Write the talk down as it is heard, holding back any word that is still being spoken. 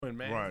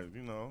doing, man? Right,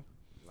 you know.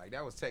 Like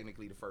that was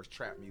technically the first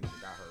trap music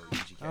I heard.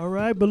 UGK. All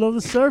right, below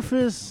the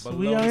surface. Below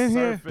We are the in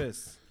here.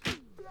 surface.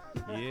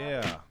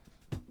 Yeah.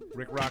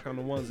 Rick Rock on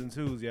the ones and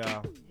twos,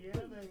 y'all. Yeah,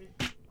 baby.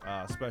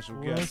 Special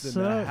What's guest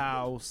in the up?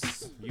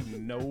 house. You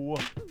know.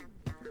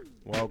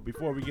 Well,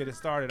 before we get it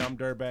started, I'm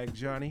Dirtbag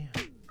Johnny.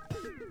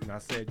 And I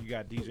said you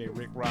got DJ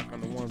Rick Rock on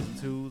the ones and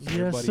twos. Yes,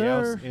 Everybody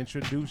sir. else,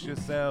 introduce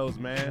yourselves,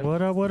 man.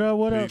 What up, what up,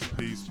 what up?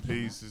 Peace.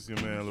 It's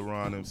your man,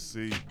 LaRon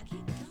MC.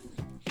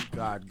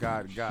 God,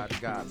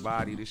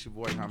 body. This your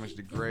boy, Homage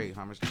the Great.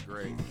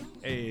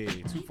 Hey,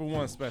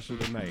 2-for-1 special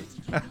tonight.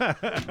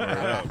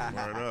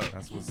 Word up.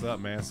 That's what's up,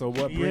 man. So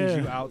what brings Yeah.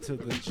 you out to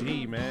the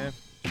G, man?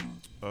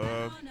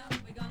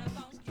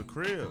 The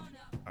crib.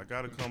 I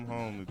gotta come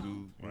home to do,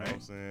 you know what I'm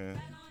saying?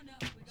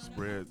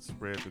 Spread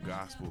the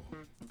gospel.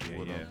 Yeah,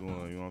 what yeah. I'm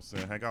doing, you know what I'm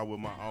saying? Hang out with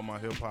all my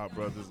hip hop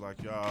brothers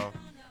like y'all.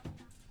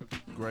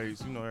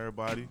 Greats, you know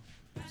everybody.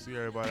 See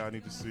everybody I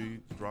need to see.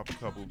 Drop a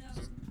couple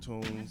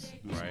tunes,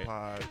 do some Right.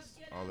 pods,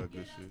 all that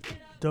good shit.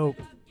 Dope.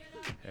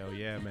 Hell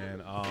yeah,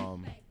 man.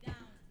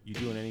 You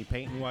doing any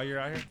painting while you're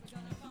out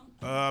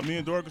here? Me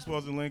and Dork are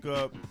supposed to link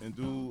up and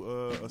do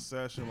a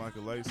session, like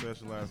a late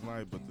session last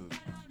night, but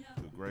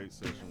the great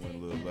session went a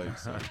little late.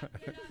 So.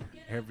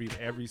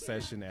 Every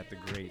session at the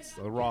Greats,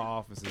 the Raw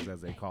offices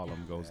as they call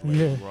them, goes late.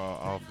 Yeah. Raw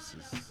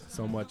offices.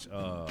 So much,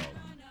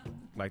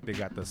 like they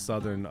got the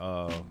Southern,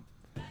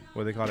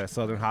 what they call that,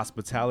 Southern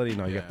hospitality.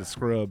 No, you got the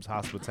Scrubs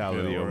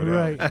hospitality over there.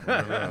 Right.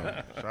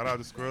 Shout out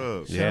to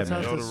Scrubs. Yeah, Shouts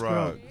out man. to Yoda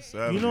Rock.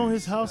 Scrub. You know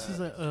his 70s. house is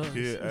a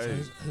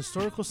Hey.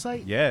 historical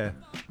site? Yeah,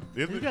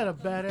 Is You it? got a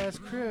badass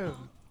crib.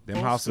 them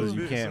Old houses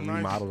school, you can't some nice-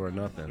 remodel or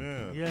nothing.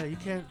 Yeah. Yeah, you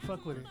can't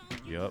fuck with it.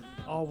 Yep,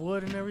 All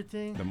wood and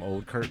everything. them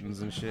old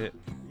curtains and shit.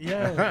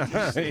 Yeah.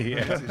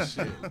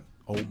 Yeah,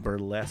 old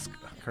burlesque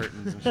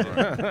curtains and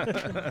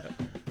shit.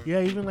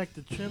 Yeah, even like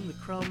the trim, the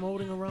crown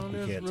molding around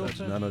there. You is can't real touch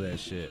thin. none of that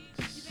shit.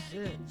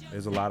 Shit.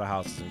 There's a lot of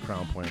houses in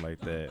Crown Point like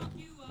that,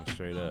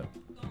 straight up.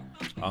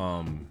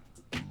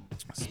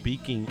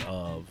 Speaking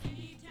of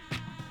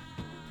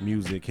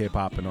music, hip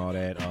hop, and all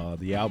that,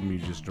 the album you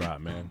just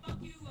dropped, man.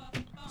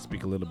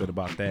 Speak a little bit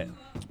about that.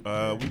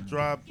 We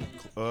dropped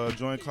a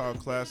joint called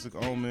Classic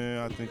Omen.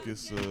 I think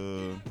it's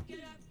a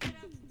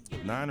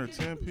 9 or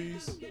 10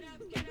 piece.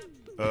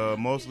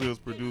 Mostly it was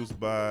produced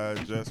by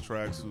Just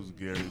Tracks, who's a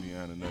Gary,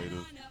 Indiana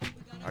native.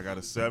 I got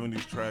a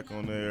 70s track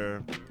on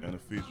there and a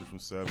feature from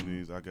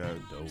 70s. I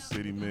got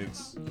City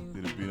Mix,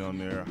 did a beat on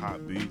there.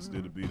 Hot Beats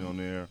did a beat on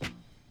there.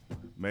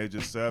 Major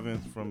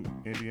 7th from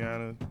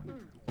Indiana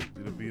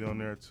did a beat on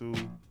there too.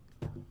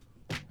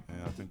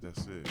 And I think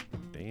that's it.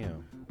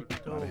 Damn,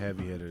 a lot of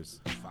heavy hitters.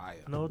 Fire.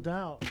 No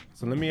doubt.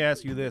 So let me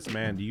ask you this,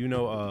 man. Do you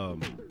know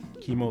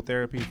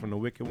Chemotherapy from the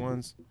Wicked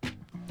Ones? I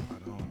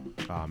don't.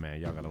 Oh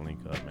man, y'all gotta link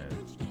up, man.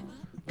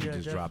 He Yeah,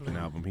 just dropped an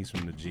definitely. album. He's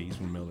from the G. He's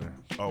from Miller.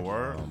 Oh,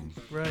 word?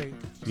 Right.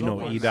 You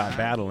know E. Dot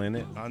Battle in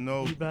it. I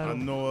know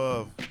E-Battle.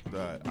 of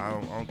that. I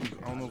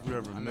don't know if we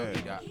ever I know met.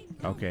 you got.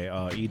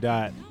 Okay, E.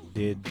 Dot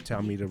did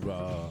tell me to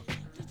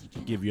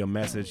give you a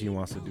message. He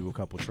wants to do a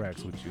couple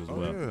tracks with you as Oh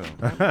well. yeah,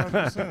 100%.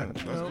 Let's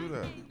do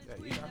that.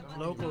 Yeah, you got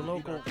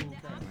Local.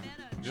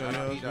 Yeah,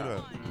 let's do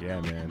that. Yeah,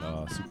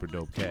 man. Super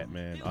dope cat,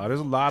 man. There's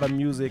a lot of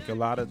music, a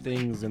lot of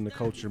things in the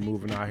culture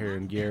moving out here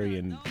in Gary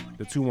and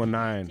the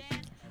 219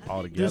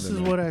 all together. This is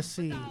man. what I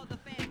see.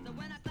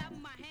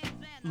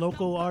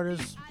 Local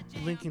artists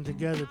linking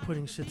together,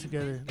 putting shit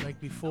together. Like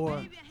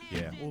before,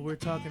 Yeah, what we're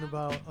talking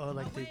about,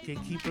 like the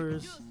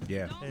Gatekeepers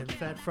yeah. and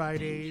Fat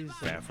Fridays.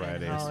 Fat and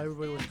Fridays. how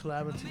everybody was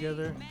collabing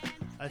together.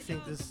 I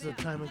think this is a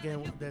time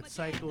again that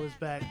cycle is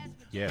back.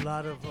 Yeah. A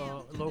lot of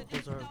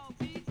locals are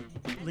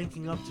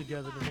linking up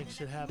together to make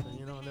shit happen,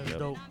 you know, and that's Yep.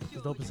 dope.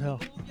 It's dope as hell.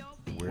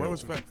 Where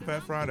was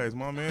Fat Fridays?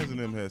 My man's and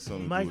them had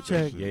something Mic to do with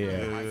check. that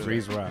shit. Yeah.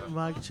 Freeze Rock.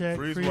 Mic check.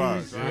 Freeze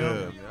Rock.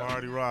 yo. Yeah.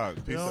 Party Rock.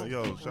 Peace Yo, out.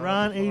 Yo, shout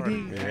Ron out to Party.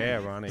 AD. Yeah,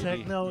 Ron AD.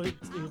 Techno,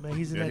 man,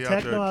 he's in Yeah, that he out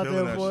there techno out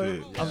killing there, that boy.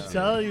 shit. I'm Yeah.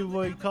 telling you,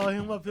 boy, call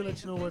him up. He'll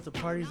let you know what the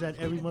party's at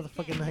every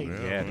motherfucking night.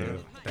 Yeah. Yeah, man. dude.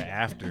 The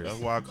afters. That's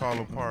why I call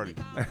him Party.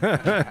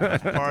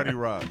 That's Party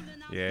Rock.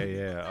 Yeah,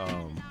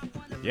 yeah.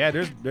 Yeah,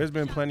 there's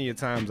been plenty of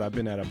times I've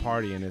been at a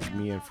party and it's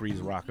me and Freeze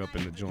Rock up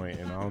in the joint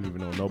and I don't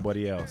even know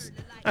nobody else.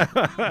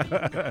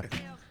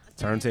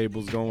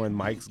 Turntables going,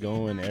 mics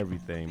going,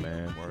 everything,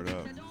 man. Word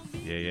up.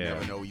 Yeah, You yeah.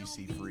 never know when you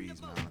see Freeze,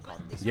 man. I call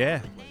him this Yeah,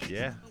 place.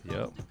 yeah,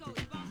 yep.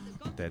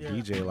 That Yeah.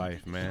 DJ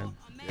life, man.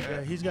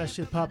 Yeah, he's got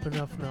shit popping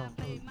up now.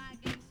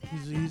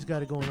 He's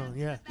got it going on.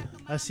 Yeah,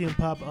 I see him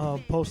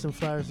posting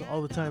flyers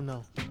all the time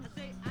now.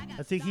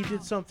 I think he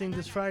did something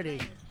this Friday.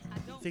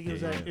 I think it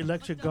was at Yeah.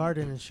 Electric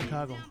Garden in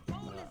Chicago.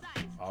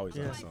 Always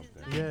Yeah, on something.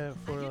 yeah,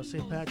 for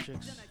St.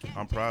 Patrick's.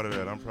 I'm proud of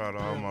that. I'm proud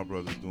of all my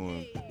brothers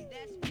doing,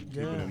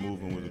 keeping Yeah, it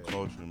moving with the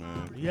culture,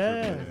 man.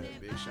 yeah.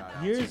 Big shout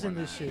out Years to in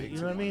this 1-9, shit. big You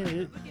know what I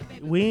mean?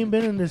 We ain't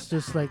been in this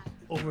just like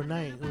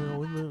overnight. You know,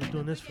 we've been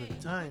doing this for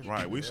time.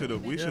 Right, we should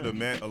have Yeah.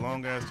 met a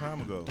long ass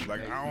time ago.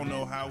 Like I don't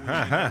know how we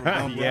never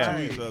bumped Yeah.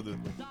 into each other.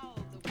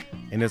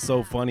 And it's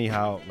so funny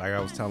how, like I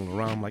was telling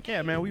LaRon, I'm like,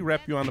 yeah, man, we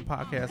rep you on the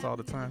podcast all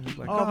the time. He's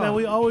like, Oh man,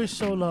 we always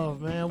show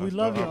love, man. We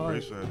love your I art.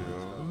 appreciate it,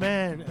 yo.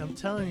 Man, I'm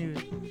telling you,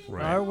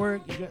 Right. the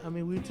artwork.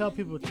 We tell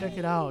people check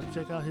it out.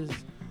 Check out his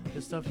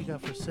stuff he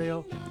got for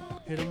sale.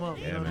 Hit him up.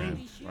 Yeah, you know what I man.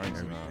 mean?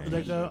 Thanks, man.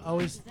 Like I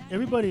always,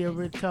 everybody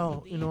ever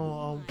tell,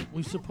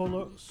 we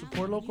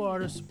support local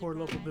artists, support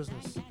local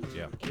business.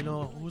 Yeah.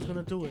 Who's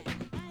gonna do it?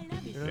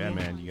 You know what I Yeah, mean?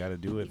 man, you got to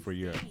do it for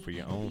your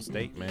own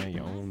state, man,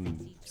 your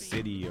own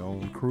city, your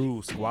own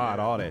crew, squad,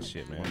 all that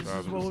shit, man. This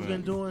is what we've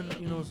been doing,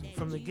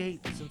 from the gate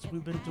since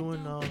we've been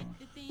doing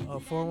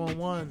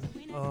 411,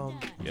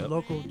 Yep.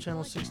 local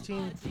channel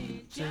 16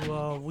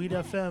 to Weed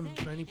FM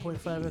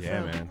 90.5 FM.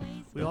 Yeah,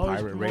 man. We The always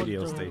pirate promote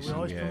radio the, station We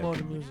always we had. promote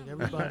the music.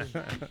 Everybody,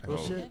 real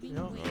Oh. shit.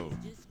 Oh,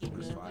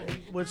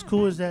 What's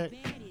cool is that,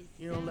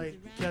 like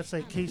cats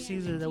like K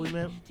Caesar that we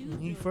met when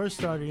he first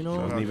started.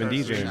 Wasn't even Okay.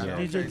 DJing Shout yet. out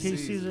DJ K K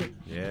Caesar.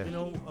 Yeah.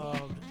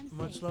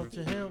 Much love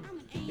to him.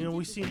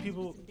 We see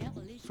people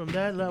from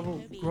that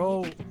level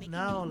grow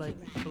now, like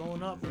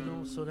blowing up.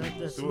 So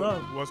that's See,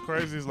 love. what's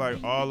crazy is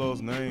like all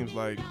those names.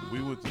 Like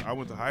I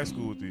went to high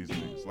school with these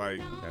niggas. Like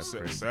That's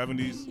crazy.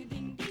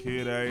 70s,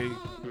 Kid A,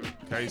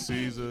 K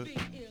Caesar,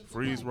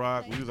 Freeze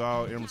Rock. We was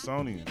all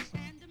Emersonians.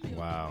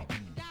 Wow.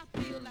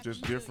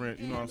 Just different.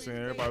 You know what I'm saying?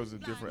 Everybody was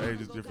at different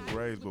ages, different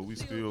grades, but we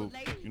still,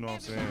 you know what I'm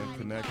saying,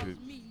 connected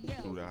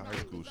through that high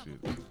school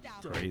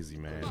shit. Crazy,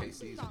 man.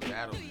 KC's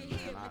battling, man.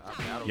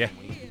 I battled Yeah. him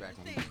when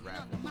he was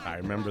rapping. I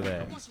remember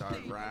that. He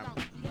started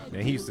rapping.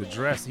 And he used to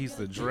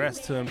dress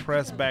to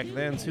impress back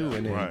then too,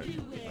 and then Right.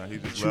 He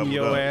just chew leveled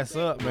your up. ass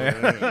up,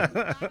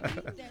 man.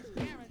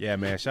 Yeah,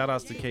 man. Shout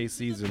outs to K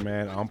Caesar,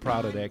 man. I'm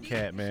proud of that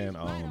cat,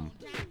 man.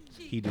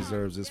 He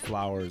deserves his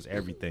flowers,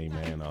 everything,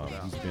 man.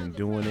 He's been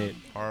doing it.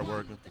 Hard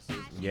working,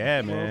 persistent.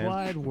 Yeah, man.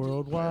 Worldwide, Shout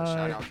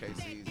worldwide. out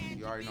KC's.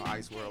 You already know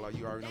Ice World. Like,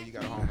 you already know you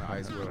got a home in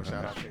Ice World.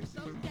 Shout out KC's.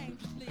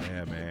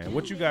 Yeah, man.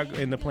 What you got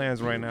in the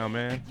plans right now,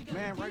 man?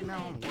 Man, right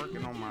now I'm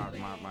working on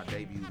my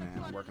debut,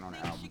 man. I'm working on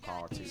an album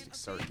called Artistic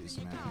Circus,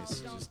 man. It's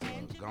just a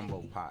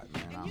gumbo pot,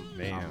 man.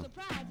 Damn.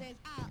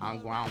 I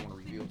don't want to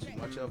reveal too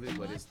much of it,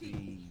 but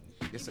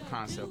it's a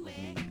concept of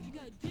me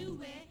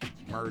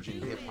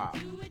merging hip hop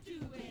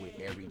with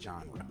every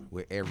genre,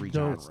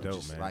 Dope. Dope,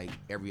 just man. like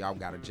I've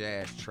got a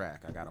jazz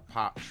track, I got a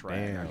pop track,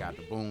 Damn. I got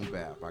the boom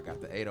bap, I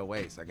got the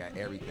 808s, I got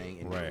everything,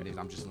 and Right.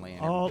 I'm just laying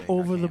All everything I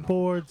over the can on it.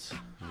 boards.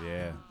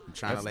 Yeah. I'm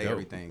trying That's to lay dope.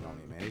 everything on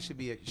it, man. It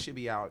should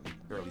be out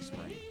early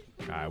spring.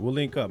 All right, we'll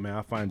link up, man.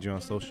 I'll find you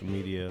on social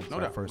media. It's No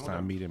our doubt, first no time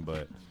doubt. meeting,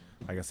 but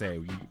like I said,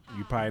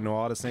 you probably know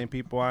all the same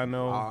people I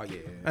know. Oh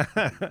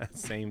yeah.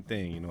 Same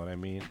thing, you know what I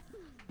mean?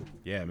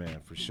 Yeah,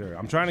 man, for sure.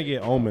 I'm trying to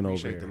get Omen over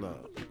Appreciate here. the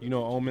love. You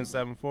know Omen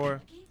 74?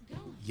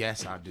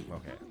 Yes, I do.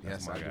 Okay,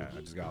 Yes, that's my I guy. do.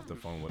 I just got off the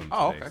phone with him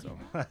Oh, today. okay.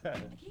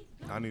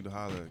 So I need to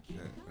holler at Cat,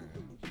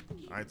 man.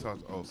 I ain't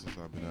talked to O since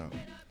I've been out.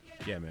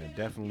 yeah, man,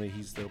 definitely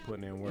he's still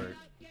putting in work.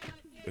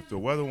 If the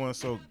weather wasn't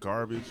so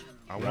garbage,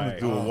 I want Right. to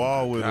do Oh a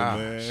wall with gosh.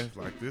 him, man.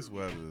 Like this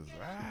weather is,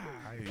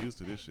 I ain't used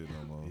to this shit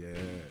no more.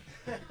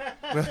 Yeah.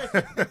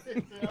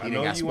 I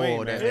know got you ain't,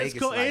 spoiled man. at It's Vegas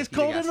cold. life. It's He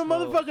cold got in the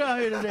spoiled. motherfucker out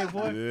here today,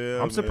 boy.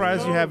 Yeah, I'm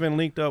surprised you man. haven't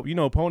linked up. You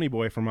know Pony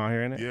Boy from out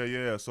here, innit?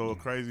 Yeah. So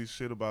crazy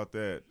shit about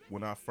that.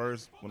 When I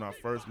first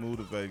moved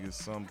to Vegas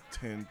some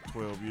 10,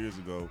 12 years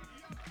ago,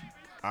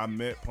 I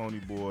met Pony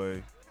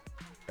Boy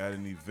at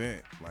an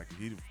event. Like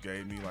he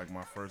gave me like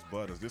my first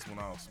butters. This when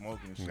I was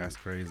smoking and shit. That's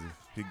crazy.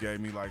 He gave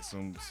me like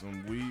some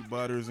weed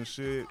butters and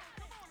shit.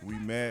 We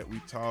met, we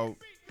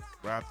talked,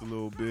 rapped a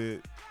little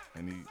bit,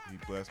 and he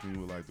blessed me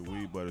with like the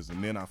weed butters.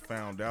 And then I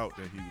found out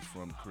that he was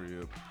from the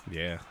crib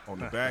Yeah. on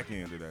the back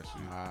end of that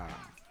shit. Ah,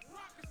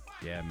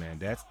 Yeah, man,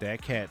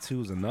 that cat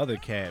too is another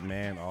cat,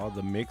 man. All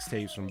the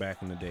mixtapes from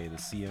back in the day, the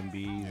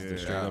CMBs, the Yeah.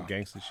 straight up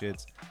gangster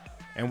shits.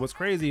 And what's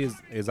crazy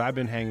is I've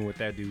been hanging with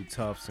that dude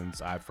Tough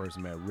since I first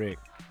met Rick,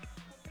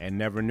 and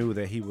never knew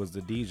that he was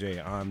the DJ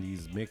on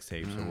these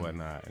mixtapes or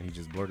whatnot. And he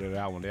just blurted it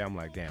out one day. I'm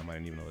like, damn, I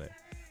didn't even know that.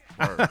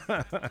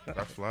 Word.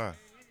 That's fly.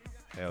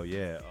 Hell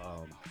yeah.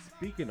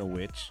 Speaking of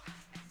which,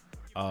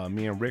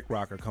 me and Rick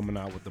Rock are coming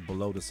out with the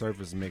Below the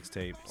Surface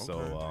mixtape. So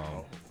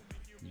Okay.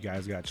 you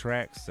guys got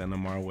tracks, send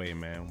them our way,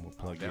 man. We'll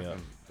plug you up.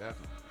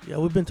 definitely. Yeah,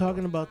 we've been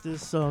talking about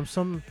this.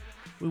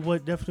 We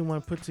would definitely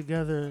want to put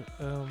together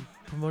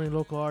promoting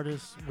local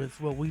artists with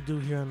what we do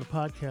here on the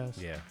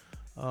podcast. Yeah.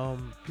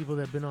 People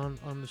that have been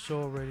on the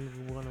show already.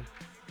 We want to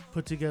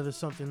put together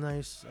something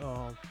nice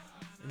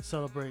and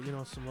celebrate,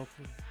 some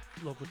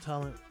local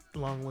talent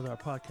along with our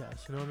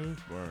podcast. You know what I mean?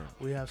 Word.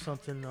 We have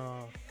something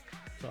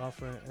to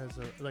offer as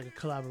a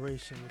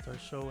collaboration with our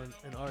show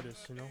and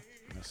artists.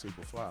 That's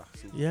super fly.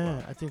 Super Yeah,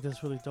 fly. I think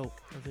that's really dope.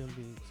 I think it'll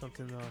be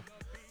something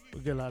we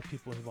get a lot of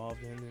people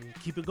involved in and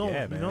keep it going.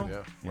 Yeah, man.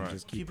 Yeah. And Right.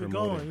 just Keep it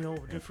promoting going.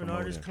 and Different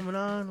artists promoting.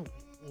 coming on,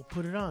 we'll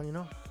put it on.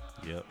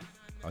 Yep.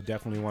 I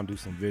definitely want to do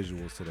some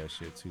visuals to that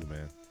shit too,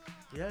 man.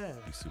 Yeah,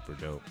 Be super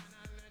dope.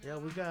 yeah.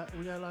 We got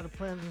a lot of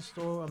plans in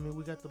store. I mean,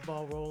 we got the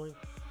ball rolling.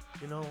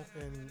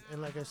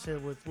 And like I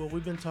said, with what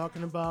we've been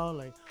talking about,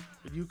 like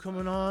with you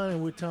coming on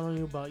and we're telling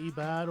you about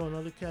E-Battle and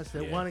other cats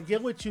that Yeah. want to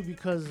get with you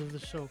because of the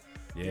show.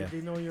 Yeah.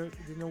 They know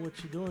they know what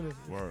you're doing.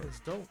 Word. It's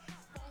dope.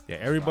 Yeah,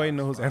 everybody Fly,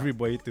 knows fly.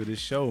 everybody through this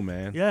show,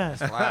 man. Yeah.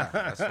 Fly.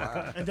 That's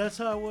fly. And that's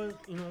how it was,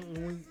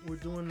 when we were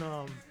doing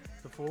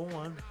the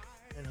 401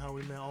 and how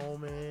we met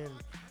Omen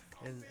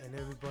and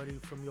everybody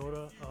from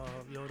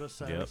Yoda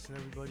Cyrus and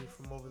everybody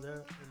from over there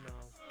in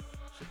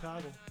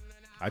Chicago.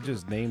 I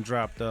just name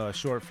dropped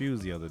Short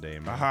Fuse the other day,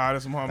 man. Aha,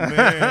 that's my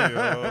man,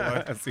 yo.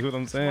 Like, See what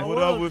I'm saying? what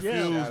up with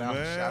Yeah. Fuse, Shout out-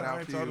 man? shout out I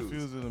ain't talked to Fuse.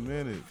 Fuse in a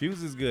minute.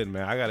 Fuse is good,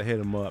 man. I gotta hit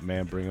him up,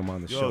 man. Bring him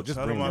on the Yo, show. Just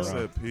tell bring him I him on.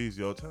 said peace,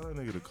 yo. Tell that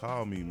nigga to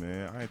call me,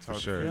 man. I ain't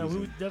talked sure. to Yeah, Fuse. we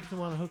would definitely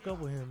want to hook up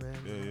with him, man.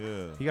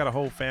 Yeah. He got a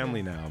whole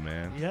family now,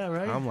 man. Yeah,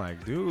 right? I'm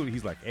like, dude.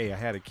 He's like, hey, I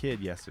had a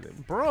kid yesterday,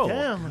 bro.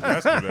 Damn.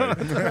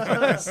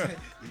 Yesterday.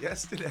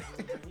 Yesterday.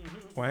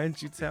 Why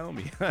didn't you tell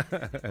me?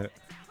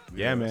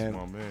 Yeah, man. That's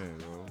my man,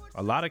 yo.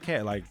 A lot of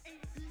cat like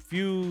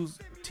Fuse,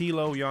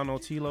 Tilo. Y'all know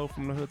Tilo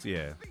from the hoods,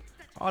 yeah.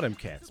 All them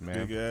cats,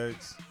 man. Big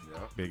X.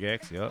 Big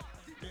X, yep.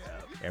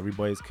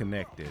 Everybody's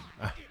connected.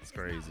 It's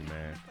crazy,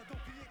 man.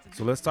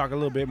 So let's talk a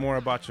little bit more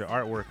about your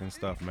artwork and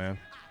stuff, man.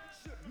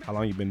 How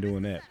long you been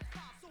doing that?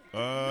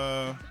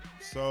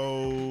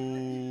 So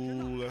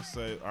let's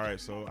say, all right.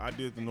 So I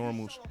did the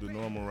normal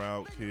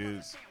route.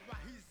 Kids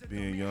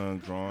being young,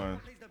 drawing.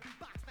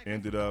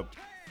 Ended up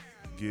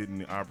getting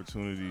the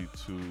opportunity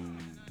to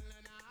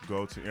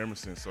go to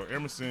Emerson. So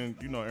Emerson,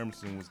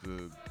 Emerson was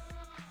the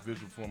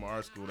visual performing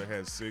art school that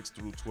had 6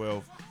 through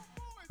 12,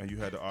 and you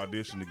had to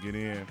audition to get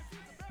in.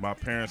 My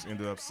parents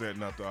ended up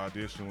setting up the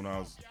audition when I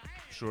was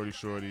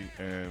shorty,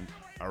 and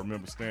I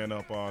remember staying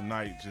up all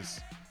night.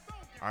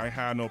 I ain't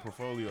had no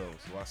portfolio,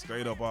 so I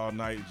stayed up all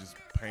night and just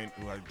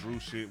drew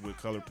shit with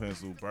color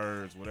pencil,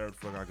 birds, whatever the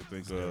fuck I could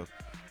think of,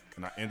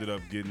 and I ended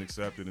up getting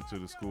accepted into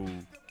the school.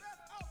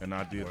 And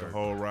I did the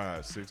whole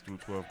ride, 6th through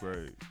 12th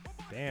grade.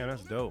 Damn,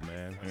 that's dope,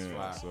 man.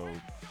 Yeah, so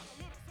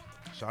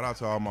shout out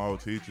to all my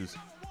old teachers,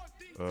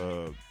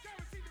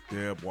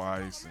 Deb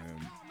Weiss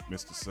and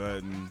Mr.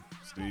 Sutton,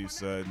 Steve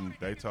Sutton.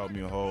 They taught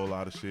me a whole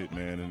lot of shit,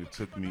 man, and it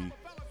took me.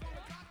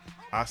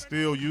 I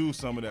still use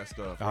some of that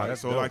stuff. Oh, Right?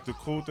 that's So dope. like the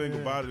cool thing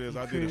about it is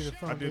You I created a did a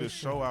foundation.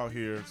 show out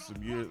here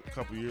a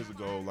couple years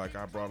ago. Like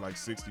I brought like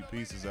 60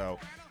 pieces out,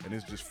 and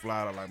it's just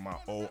flat out like my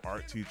old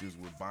art teachers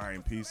were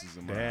buying pieces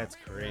in my. That's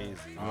crazy.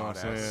 You know what I'm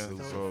that's saying?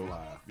 super So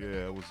fly.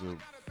 yeah, it was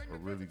a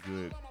really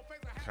good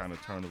kind of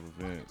turn of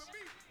events.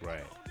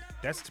 Right.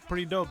 That's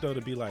pretty dope though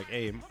to be like,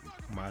 hey,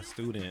 my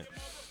student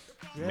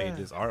made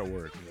this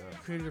artwork.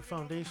 Created a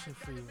foundation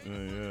for you.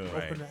 Yeah.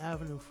 Right. Opened an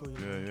avenue for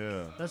you.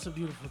 Yeah. That's a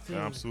beautiful thing.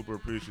 Yeah, I'm super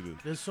appreciative.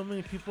 There's so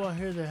many people out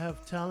here that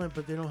have talent,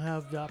 but they don't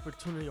have the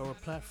opportunity or a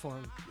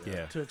platform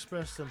Yeah. to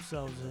express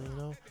themselves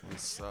in, It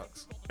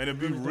sucks. And to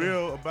be Really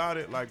real about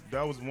it, like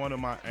that was one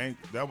of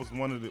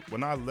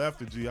when I left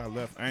the G, I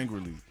left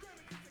angrily.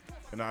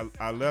 And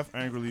I left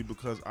angrily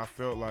because I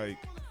felt like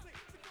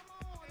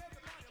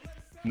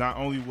not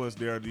only was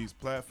there these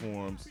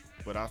platforms,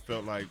 but I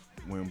felt like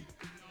when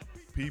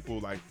people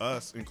like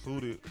us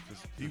included,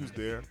 because he was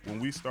there, when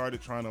we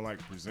started trying to like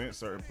present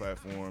certain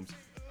platforms,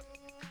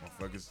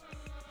 motherfuckers,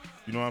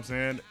 you know what I'm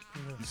saying?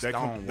 They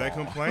Stonewall.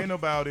 complain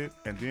about it,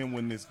 and then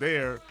when it's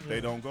there,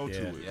 they don't go to Yeah.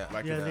 it. Yeah.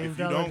 Like Yeah, they if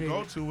you don't invalidate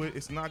go it. to it,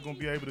 it's not going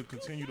to be able to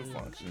continue to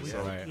function. We,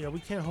 So, Right. we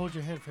can't hold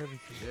your hand for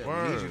everything. Yeah,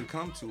 Word. we need you to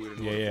come to it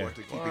in Yeah, order yeah. for it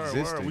to keep word,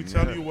 existing. we yeah.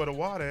 telling you where the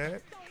water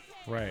at.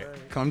 Right.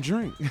 Come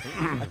drink.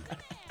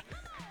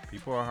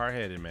 People are hard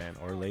headed, man,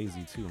 or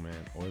lazy too, man,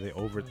 or they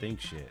overthink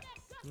shit.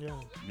 Yeah.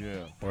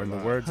 Yeah. Or in the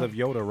Nah. words of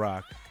Yoda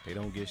Rock, they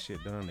don't get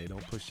shit done. They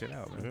don't push shit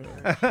out, man.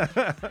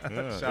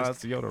 Yeah. Shout out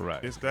to Yoda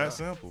Rock. It's that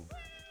simple.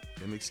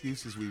 Them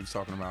excuses we was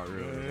talking about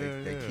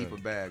earlier, they Yeah. keep a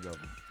bag of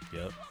them.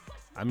 Yep.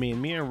 I mean,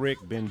 me and Rick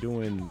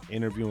been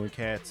interviewing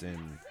cats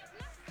and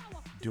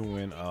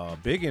doing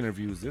big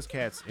interviews. This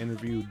cat's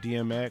interviewed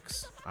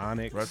DMX,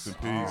 Onyx, Rest in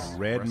peace. Oh,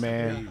 Red rest in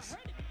Man, peace.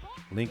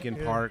 Linkin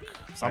Yeah. Park.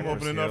 I'm Cypress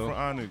opening up Hill. for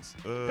Onyx.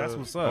 That's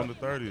what's up. On the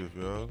 30th,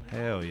 yo.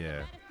 Hell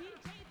yeah.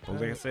 But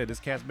like I said, this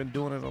cat's been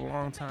doing it a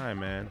long time,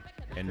 man.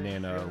 And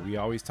then we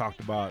always talked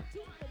about,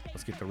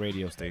 let's get the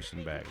radio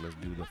station back. Let's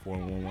do the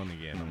 411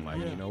 again. I'm like,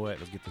 Yeah. you know what?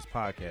 Let's get this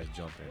podcast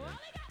jumping.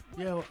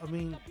 Yeah, I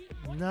mean,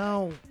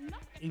 now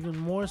even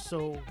more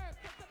so,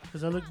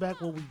 because I look back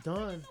what we've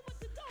done,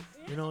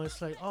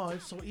 it's like, oh,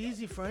 it's so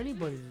easy for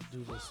anybody to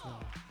do this now.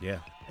 Yeah.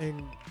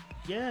 And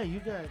yeah, you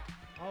got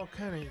all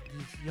kind of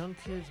these young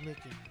kids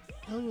making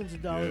millions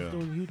of dollars Yeah.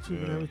 doing YouTube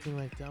and Yeah. everything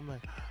like that. I'm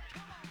like,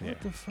 what Yeah.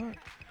 the fuck?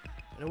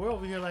 And we're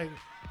over here like,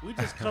 we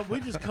just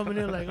coming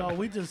in like, oh,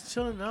 we just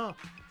chilling now.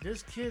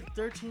 This kid,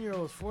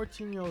 13-year-olds,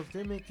 14-year-olds,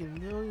 they making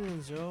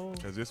millions, yo.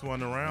 Because this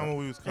wasn't around when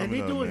we was And coming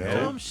they up, doing man.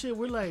 dumb shit.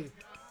 We're like,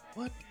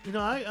 what?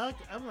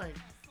 I'm like,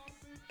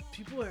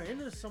 people are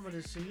into some of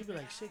this shit. You be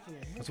like shaking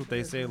your head. That's what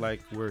they say.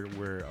 Like we're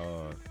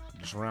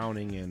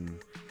drowning in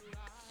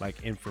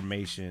like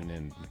information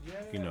and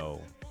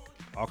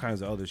all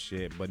kinds of other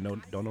shit, but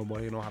don't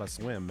nobody know how to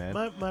swim, man.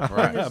 My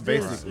point is this,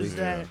 Basically, is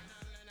that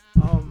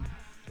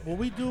what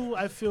we do,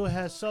 I feel,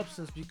 has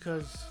substance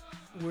because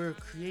we're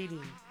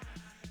creating,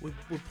 we're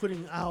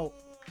putting out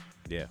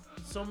Yeah.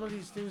 Some of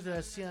these things that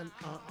I see on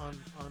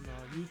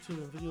YouTube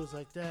and videos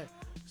like that,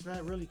 it's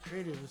not really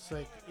creative. It's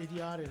like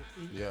idiotic,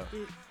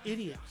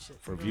 idiot shit.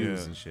 For you know? views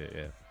Yeah. and shit.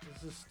 Yeah.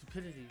 It's just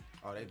stupidity.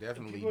 Oh, they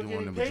definitely People are doing the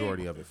getting paid.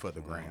 majority of it for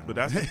the gram. But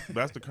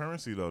that's the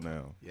currency though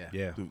now. yeah.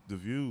 Yeah. The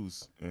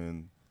views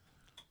and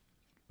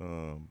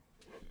No,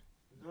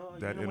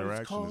 that you know what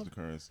it's interaction is called? the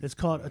currency. It's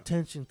called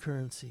attention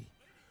currency.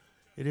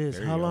 It is.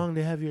 There you How go. long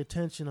they have your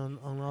attention on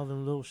all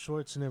them little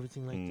shorts and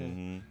everything like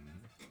Mhm.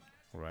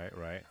 Right,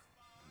 right.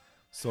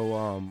 So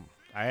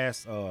I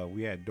asked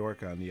we had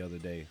Dork on the other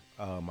day.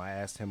 I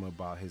asked him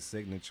about his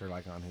signature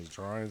like on his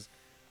drawings.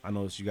 I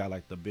noticed you got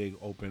like the big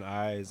open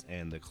eyes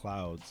and the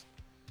clouds.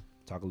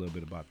 Talk a little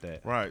bit about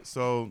that. Right.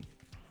 So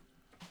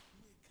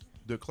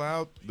the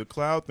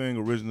cloud thing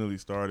originally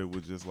started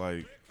with just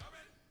like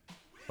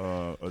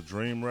a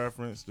dream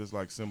reference, just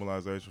like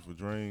symbolization for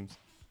dreams.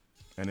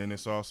 And then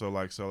it's also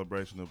like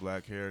celebration of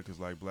black hair, because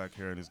like black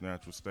hair in its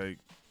natural state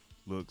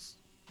looks,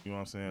 you know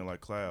what I'm saying,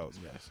 like clouds.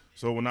 Yes.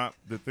 So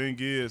the thing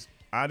is,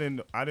 I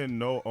didn't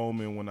know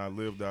Omen when I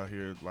lived out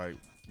here, like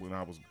when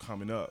I was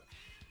coming up.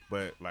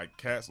 But like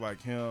cats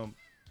like him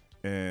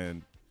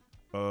and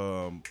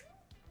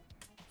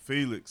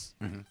Felix,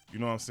 you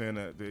know what I'm saying,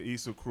 the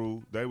Issa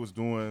crew, they was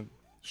doing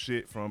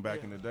shit from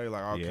back in the day,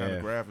 like all kind Yeah.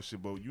 of graphic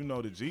shit. But you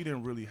know, the G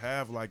didn't really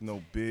have like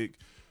no big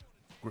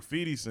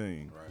graffiti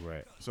scene.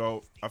 Right.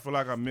 So I feel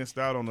like I missed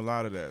out on a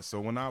lot of that. So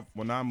when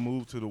I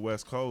moved to the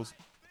West Coast,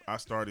 I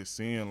started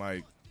seeing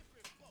like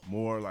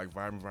more like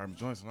vibrant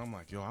joints, and I'm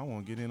like, yo, I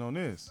want to get in on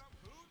this.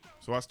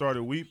 So I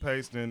started wheat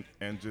pasting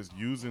and just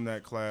using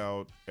that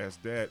cloud as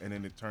that, and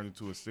then it turned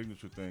into a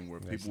signature thing where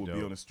That's people would be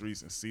dope. on the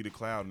streets and see the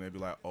cloud, and they'd be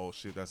like, oh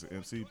shit, that's an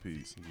MC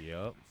piece.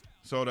 Yep.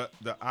 So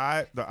the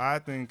eye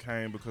thing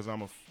came because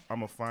I'm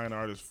a fine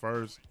artist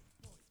first.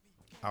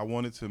 I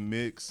wanted to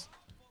mix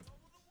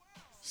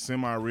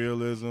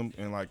semi-realism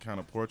and like kind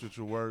of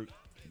portraiture work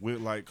with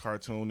like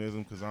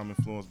cartoonism, because I'm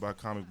influenced by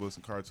comic books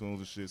and cartoons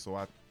and shit. So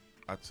I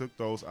took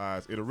those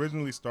eyes. It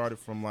originally started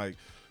from like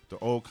the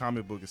old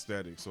comic book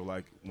aesthetic. So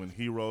like when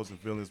heroes and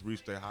villains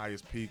reach their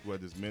highest peak,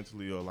 whether it's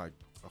mentally or like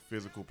a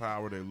physical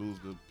power, they lose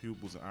the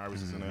pupils and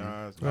irises in their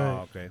eyes. Right.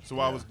 Oh, okay. So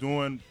I was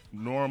doing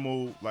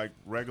normal, like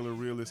regular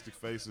realistic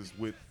faces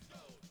with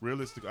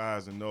realistic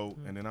eyes and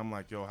and then I'm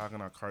like, yo, how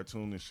can I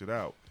cartoon this shit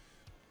out?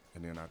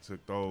 And then I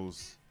took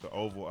the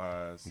oval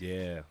eyes,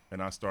 Yeah.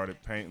 and I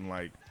started painting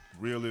like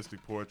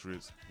realistic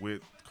portraits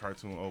with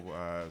cartoon oval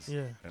eyes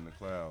Yeah. and the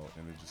cloud,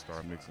 and it just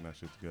started mixing that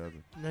shit together.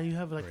 Now you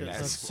have like a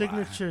That's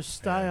signature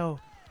style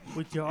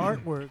with your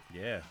artwork.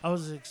 Yeah. I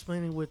was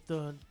explaining with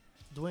Dwayne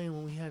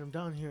when we had him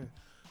down here,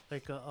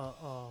 like a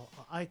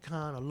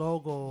icon, a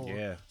logo, Yeah.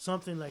 or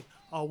something like.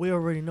 Oh, we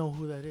already know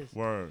who that is.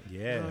 Word.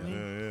 Yeah. You know what I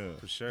mean? Yeah.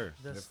 For sure.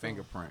 The That's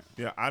fingerprint.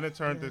 Yeah, I done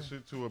turned this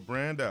shit to a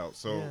brand out.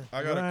 So Yeah.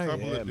 I got Right. a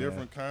couple Yeah, of man.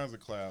 different kinds of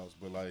clouds,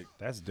 but like,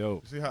 That's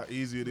dope. see how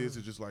easy it is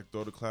to just like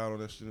throw the cloud on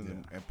that shit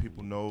and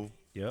people know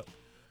Yep.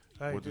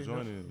 Right, what the they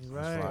joint know- is.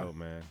 Right. That's dope,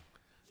 man.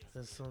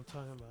 That's what I'm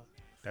talking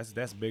about.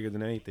 That's bigger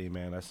than anything,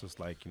 man. That's just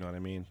like, you know what I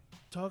mean?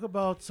 Talk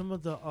about some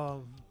of the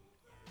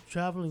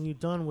traveling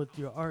you've done with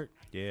your art.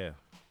 Yeah.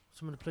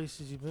 Some of the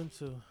places you've been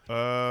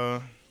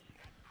to.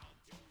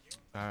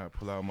 I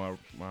pull out my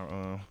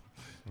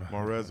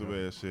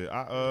resume and shit.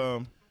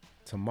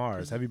 To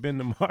Mars. Have you been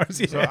to Mars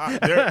yet? So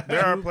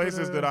there are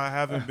places that I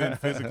haven't been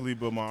physically,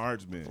 but my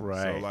art's been.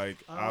 Right. So like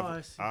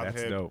I see. I've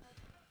That's had dope.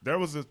 there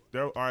was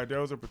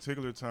a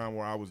particular time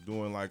where I was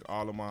doing like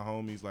all of my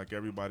homies, like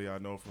everybody I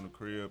know from the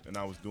crib, and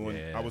I was doing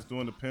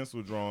the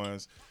pencil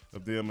drawings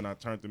of them, and I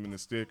turned them into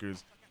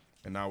stickers,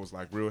 and I was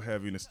like real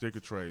heavy in the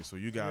sticker tray. So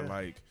you got Yeah.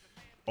 like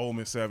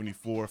Omen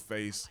 74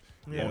 face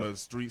Yeah. on a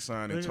street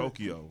sign in Look at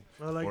Tokyo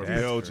I like or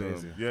that. Belgium.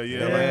 crazy. Yeah, Yeah,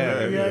 like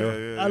that.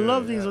 yeah. I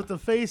love these with the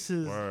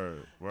faces.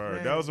 Word.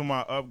 Man. Those are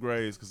my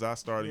upgrades because I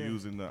started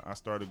Yeah. I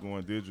started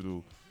going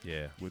digital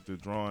Yeah. with the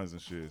drawings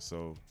and shit.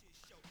 So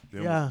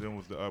Yeah. them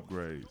was the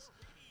upgrades.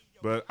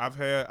 But I've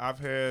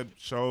had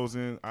shows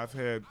I've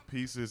had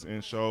pieces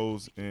in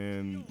shows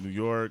in New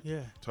York,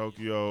 Yeah.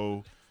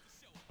 Tokyo,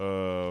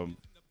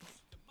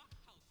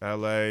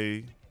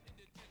 LA,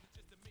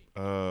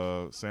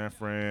 San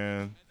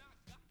Fran,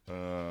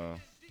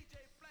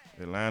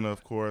 Atlanta,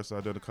 of course. I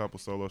did a couple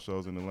solo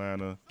shows in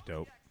Atlanta,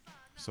 Dope.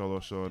 solo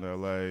show in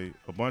LA,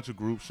 a bunch of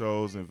group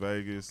shows in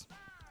Vegas.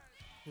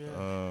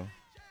 Yeah.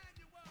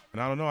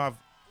 And I don't know,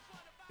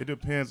 it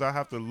depends. I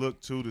have to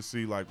look too to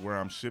see like where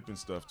I'm shipping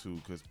stuff to,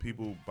 because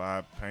people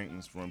buy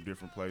paintings from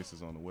different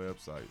places on the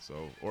website.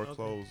 So or Okay.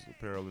 clothes,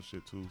 apparel and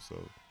shit too. So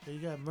You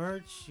got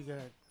merch. You got.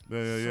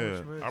 yeah. So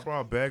much merch. I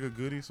brought a bag of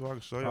goodies so I can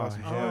show y'all Oh,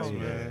 some hell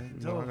things, yeah. man.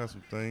 You know, I Dope. got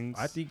some things.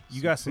 I think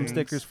you got some things.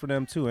 stickers for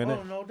them too, innit?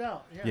 Oh, no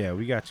doubt. Yeah. Yeah,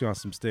 we got you on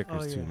some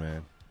stickers Oh, too, yeah.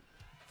 man.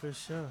 For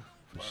sure.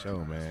 For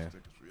sure, man.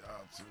 Stickers for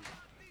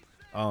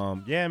y'all,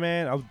 too. Yeah,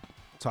 man. I was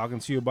talking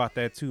to you about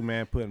that too,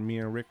 man. Putting me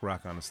and Rick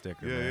Rock on a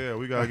sticker. Yeah, man. yeah,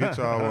 we gotta get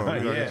y'all one. We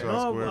gotta Yeah. get y'all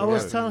No, squared I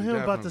was away. telling him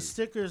about the Definitely.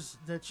 stickers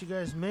that you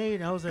guys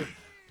made. I was like,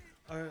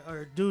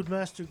 our dude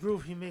Master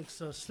Groove, he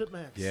makes slip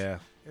mats. Yeah,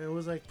 And it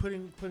was like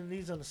putting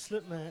these on a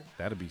slip mat.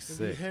 that'd be And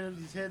sick.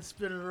 these heads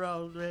spinning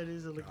around, man.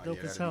 These are like Oh, dope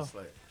yeah, as that'd be hell.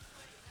 slick.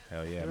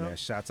 Hell yeah, You man. know?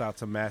 Shouts out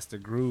to Master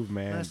Groove,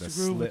 man. Master the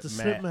Groove with the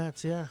slip slip mat.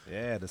 mats, yeah.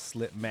 Yeah, the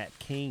slip mat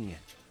king.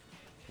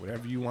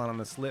 Whatever you want on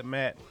the slip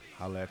mat,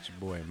 holla at your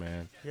boy,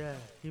 man. Yeah,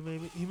 he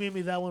made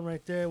me that one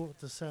right there with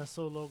the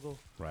Sasso logo.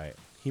 Right.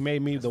 He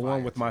made me That's the one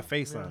fire, with my too.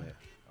 face Yeah. on it.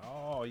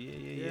 Oh,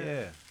 yeah.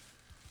 Yeah.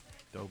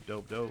 Dope.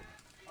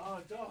 Oh,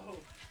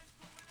 dope.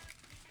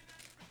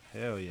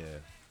 Hell yeah.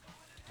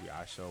 Yeah,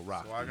 I show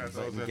rock. So I got those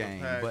Button as a gang,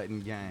 pack. button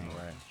gang.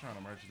 Right. I'm trying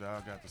to merch it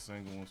out. I got the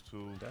single ones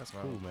too. That's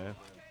cool, man.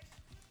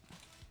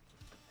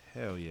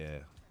 Hell yeah.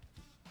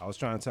 I was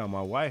trying to tell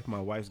my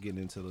wife's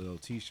getting into the little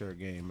t-shirt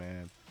game,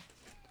 man.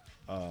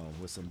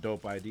 With some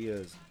dope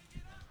ideas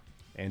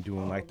and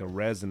doing like the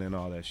resin and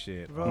all that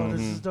shit. Bro,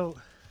 this is dope.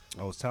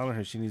 I was telling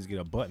her she needs to get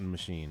a button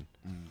machine.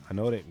 I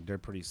know that they're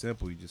pretty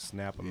simple. You just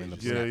snap them in the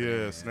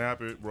Yeah,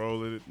 snap it,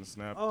 roll it, and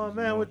snap. Oh, it,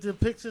 man, you know. with the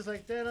pictures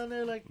like that on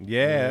there, like,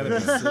 Yeah, that'd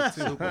be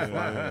sick too.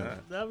 Yeah.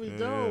 that'd be Yeah.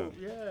 dope.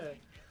 Yeah.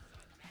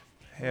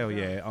 Hell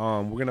yeah.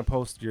 We're gonna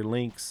post your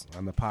links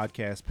on the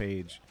podcast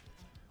page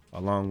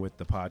along with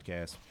the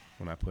podcast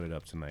when I put it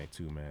up tonight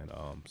too, man.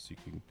 So you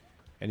can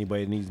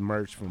anybody that needs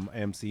merch from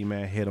MC,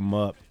 man, hit him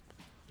up.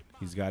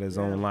 He's got his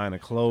own line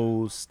of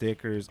clothes,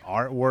 stickers,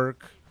 artwork.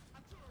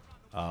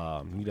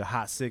 Need a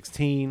hot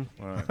 16.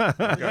 Right. I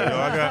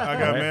got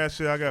Right. mad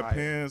shit. I got Fire.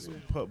 pins,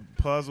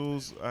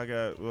 puzzles. I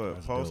got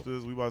That's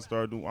posters. We about to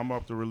start doing. I'm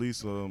about to release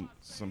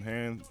some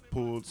hand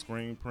pulled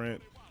screen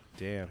print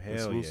Damn, hell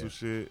exclusive yeah.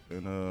 shit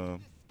and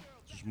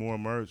just more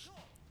merch.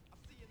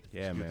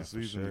 Yeah, Get man, the for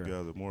season sure.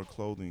 together. More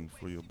clothing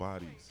for your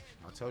bodies.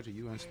 I told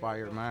you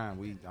inspired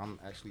mine. I'm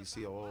actually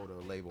COO of the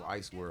label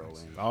Ice World.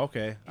 And Oh,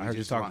 okay. I we heard you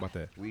just talk lau- about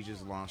that. We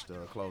just launched a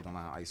clothing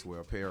line, Ice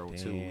World Apparel,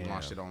 too. We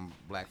launched Damn. it on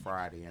Black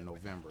Friday in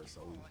November.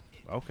 So,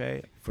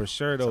 Okay. For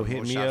sure, though,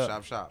 hit me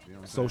up. Shop. You know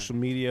what I'm Social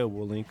media,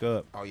 we'll link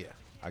up. saying? Oh, yeah.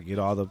 I get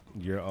all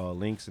your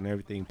links and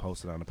everything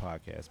posted on the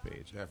podcast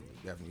page.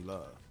 Definitely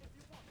love.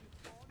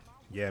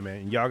 Yeah, man.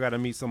 And y'all got to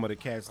meet some of the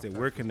cats that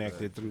we're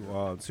connected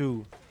through,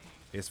 too,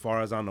 as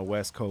far as on the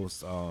West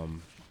Coast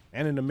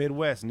and in the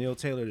Midwest. Neil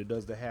Taylor that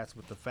does the hats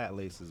with the fat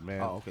laces,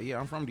 man. Oh, okay. Yeah,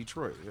 I'm from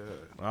Detroit.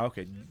 Yeah.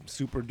 Okay.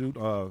 Super dude,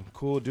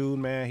 cool dude,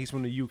 man. He's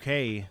from the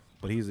UK,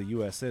 but he's a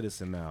U.S.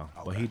 citizen now.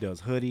 But he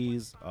does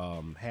hoodies,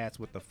 hats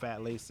with the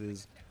fat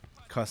laces,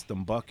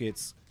 custom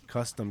buckets,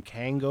 custom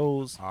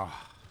Kangos.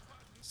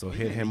 So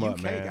hit him up,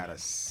 UK man. got a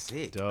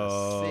sick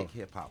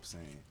hip hop scene.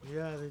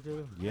 Yeah, they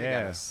do. They got Yeah.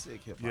 a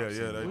sick hip hop Yeah,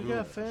 scene. they We do,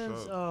 got for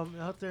fans sure.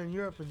 out there in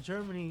Europe and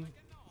Germany.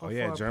 Oh off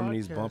yeah, our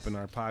Germany's podcast. bumping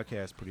our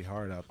podcast pretty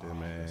hard out there,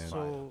 man.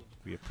 So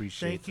We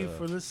appreciate. thank you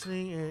for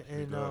listening,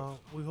 and Big ups.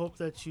 we hope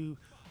that you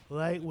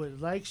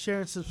like,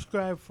 share, and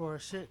subscribe for our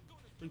shit.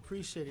 We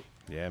appreciate it.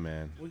 Yeah,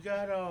 man. We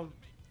got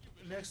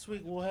next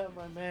week we'll have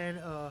my man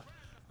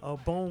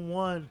Bone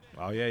One,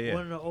 Oh yeah.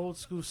 one of the old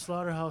school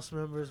Slaughterhouse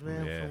members,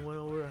 man, Yeah. from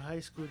when we were in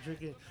high school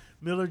drinking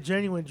Miller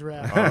Genuine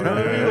Draft. Oh, You know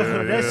what I mean? yeah,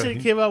 When that yeah. shit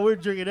came out, we were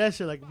drinking that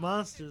shit like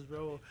monsters,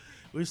 bro.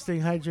 We were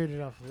staying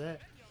hydrated off of that.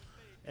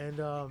 And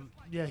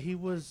yeah, he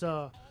was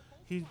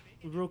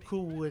real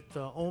cool with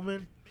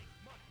Omen.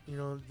 You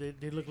know,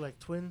 they look like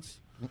twins.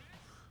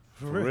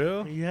 For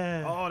real?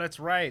 Yeah. Oh, that's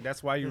right.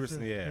 That's why you were. That's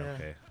it, Yeah, yeah.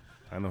 okay.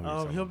 I know who you're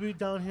talking He'll about. be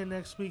down here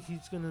next week.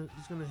 He's gonna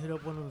hit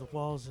up one of the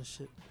walls and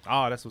shit.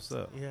 Oh, that's what's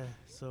up. Yeah.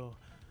 So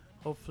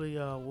hopefully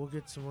we'll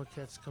get some more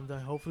cats to come down.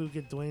 Hopefully we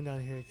get Dwayne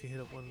down here and can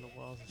hit up one of the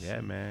walls. And Yeah,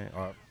 shit. man.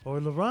 Or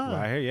LeBron.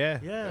 Right here, yeah.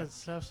 Yeah,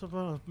 slap something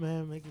on,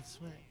 man. Make it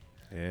smack.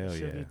 Hell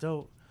Should yeah. be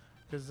dope.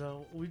 Cause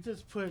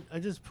I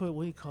just put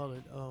what do you call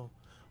it? Oh,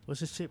 what's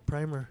this shit?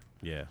 Primer.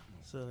 Yeah.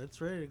 So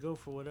it's ready to go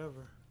for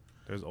whatever.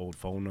 There's old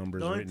phone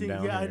numbers The only written thing,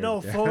 down yeah, I here.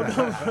 know phone number.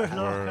 No kind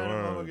Word, of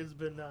word. motherfucker's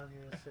been down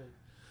here. So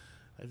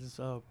I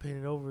just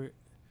painted over it.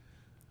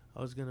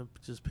 I was gonna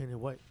just paint it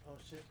white. Oh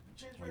shit!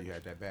 When you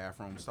had that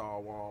bathroom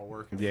stall wall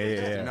working.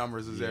 Yeah. The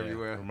numbers is Yeah.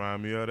 everywhere.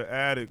 Remind me of the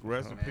Attic.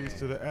 Rest in peace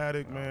to the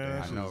Attic, man. man.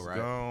 That I shit know, was right?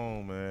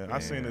 gone, man. I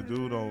seen a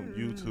dude on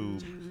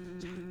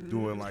YouTube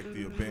doing like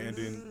the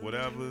abandoned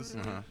whatevers,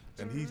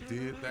 and he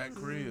did that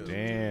crib.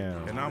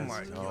 Damn. And I'm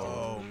like,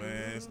 yo,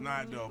 man, it's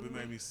not dope. It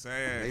made me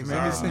sad. It 'cause made me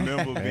I sad.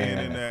 remember being in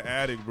Damn. that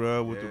attic,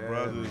 bro, with the Yeah,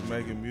 brothers man.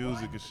 making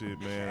music and shit,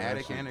 man. That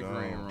Attic shit and the gone.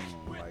 green room.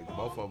 Like,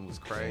 both of them was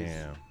crazy.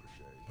 Damn.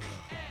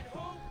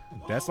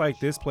 That's like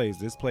this place.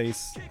 This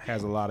place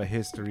has a lot of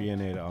history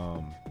in it.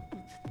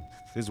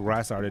 This is where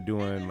I started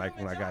doing, like,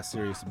 when I got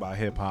serious about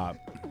hip hop,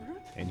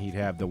 and he'd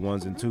have the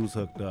ones and twos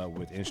hooked up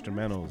with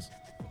instrumentals,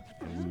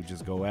 and we would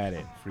just go at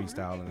it,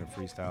 freestyling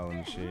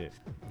and shit,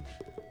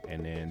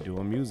 and then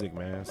doing music,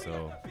 man.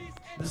 So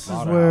This is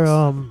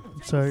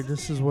Slaughterhouse. where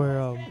this is where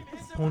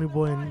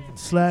Ponyboy and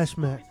Slash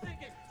met.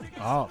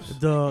 Oh,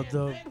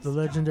 The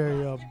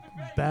legendary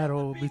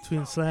battle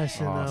between Slash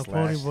and Oh,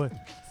 Slash. Ponyboy.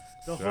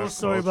 The whole That's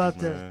story culture, about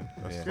that. man.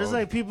 That's Yeah. There's culture.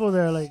 like people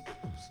there like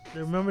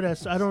they remember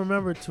that. I don't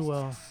remember it too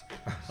well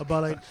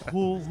about like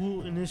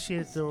who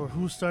initiated or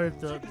who started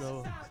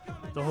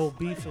the whole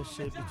beef and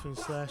shit between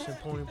Slash and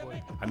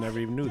Ponyboy. I never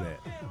even knew that.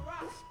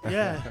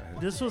 Yeah,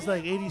 this was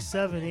like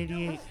 87,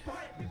 88.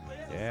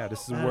 Yeah,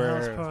 this is At House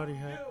where Party.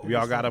 we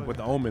all got up with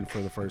Omen for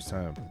the first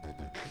time.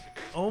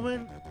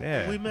 Omen.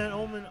 Yeah. We met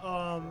Omen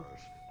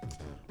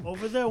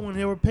over there when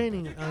they were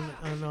painting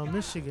on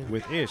Michigan.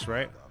 With Ish,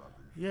 right?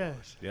 Yeah.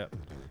 Yep.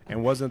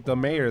 And wasn't the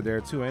mayor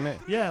there too, ain't it?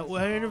 Yeah,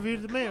 well, I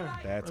interviewed the mayor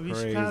That's of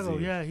East crazy. Chicago.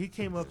 Yeah, he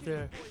came up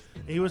there.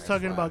 And he was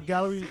talking about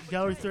Gallery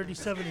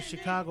 37 in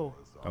Chicago.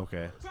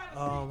 Okay.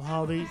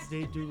 How they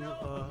do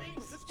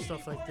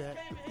stuff like that,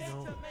 you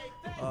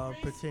know,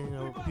 pertaining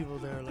to people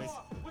that are like,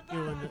 you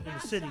know, in the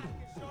city,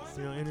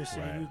 you know, inner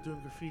city Right. youth doing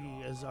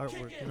graffiti as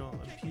artwork, you know,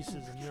 and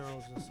pieces and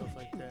murals and stuff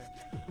like that.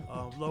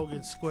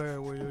 Logan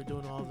Square where they were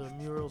doing all the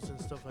murals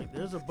and stuff like that.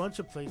 There's a bunch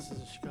of places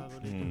in Chicago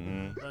that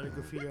do a lot of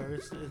graffiti art.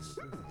 It's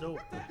dope.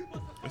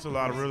 It's a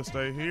lot of real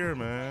estate here,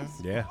 man.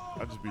 Yeah.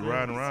 I just be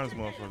riding around this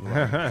motherfucker.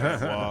 Like,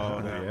 that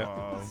wall, that Yep.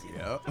 wall.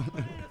 Yep.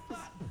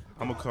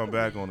 I'm gonna come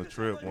back on a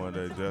trip one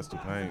day just to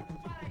paint.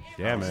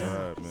 Yeah, man.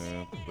 outside,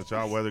 man. But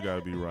y'all weather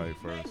gotta be right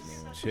first,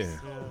 man. Shit.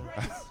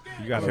 Yeah.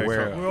 You gotta Can't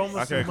wear. come- We're almost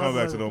I can't in come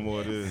back Mother- to no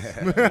more of this.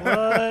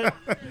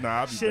 What? Nah,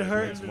 I'll be Shit back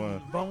hurting, next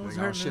month. bones We're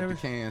gonna hurting, ship and the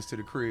everything. cans to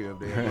the crib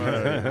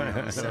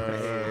there.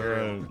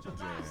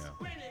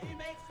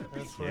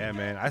 That's funny. Yeah,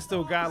 man. I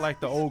still got like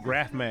the old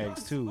graph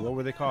mags too. What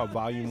were they called?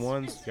 Volume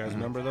 1s? You guys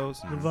remember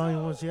those? The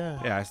volume ones, yeah.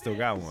 Yeah, I still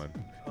got one.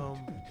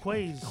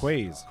 Quays.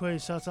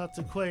 Quays. Shouts out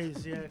to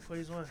Quays. Yeah,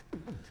 Quays one.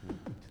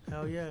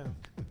 Hell yeah.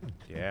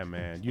 Yeah,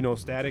 man. You know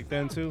Static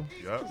then too?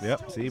 Yup.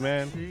 Yep. See,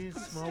 man. See,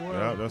 small Yeah,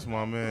 world. that's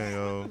my man,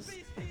 yo.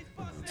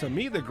 To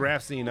me, the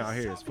graph scene out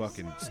here is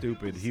fucking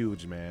stupid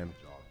huge, man.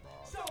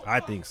 I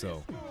think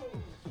so.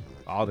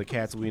 All the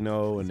cats we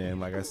know, and then,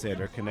 like I said,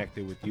 they're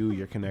connected with you.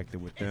 You're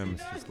connected with them.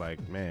 It's just like,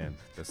 man,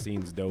 the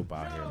scene's dope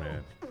out here,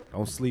 man.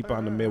 Don't sleep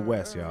on the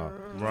Midwest, y'all.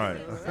 Right.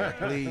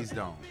 Please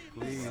don't.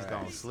 Please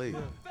don't sleep.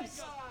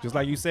 Just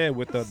like you said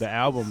with the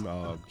album,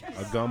 A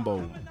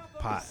Gumbo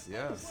Pot.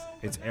 Yeah.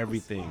 It's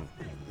everything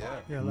Yeah.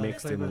 Yeah, a lot of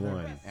mixed in flavor there.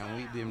 one.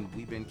 And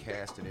we've been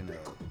casted in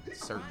a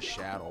certain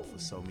shadow for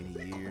so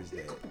many years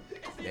that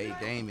they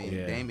ain't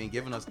been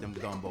giving us them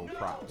gumbo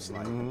props.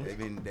 Like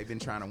they've been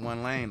trying to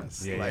one lane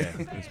us. Yeah, Like,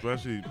 yeah.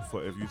 Especially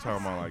for if you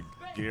talking about like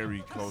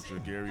Gary culture,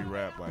 Gary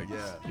rap, like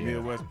Yeah.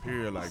 Midwest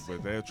period, like,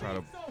 but they'll try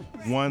to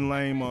one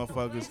lane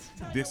motherfuckers.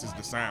 This is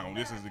the sound.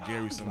 This is the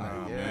Gary sound,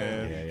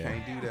 man. Yeah, yeah.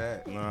 Can't do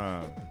that.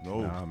 Nah,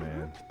 no. Nah,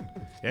 man.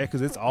 Yeah,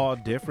 because it's all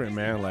different,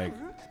 man. Like,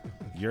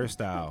 your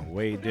style,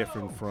 way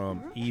different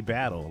from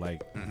E-Battle.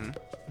 Like,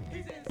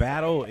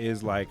 Battle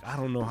is like, I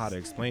don't know how to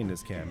explain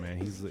this cat, man.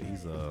 He's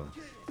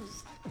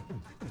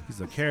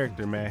a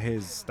character, man.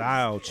 His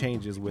style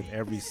changes with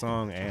every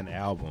song and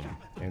album.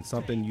 And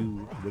something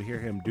you would hear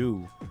him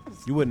do,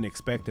 you wouldn't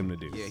expect him to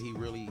do. Yeah, he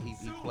really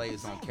he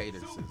plays on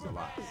cadences a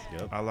lot.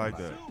 Yep. I like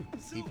that.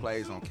 He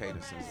plays on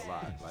cadences a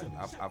lot. Like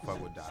I fuck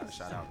with Dot.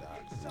 Shout out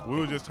Dot. We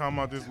were just talking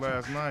about this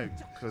last night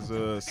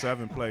because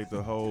Seven played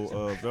the whole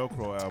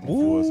Velcro album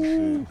for us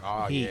and shit.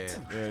 Oh Heat.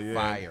 yeah. Yeah.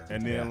 Fire.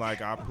 And then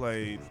like I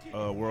played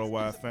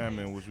Worldwide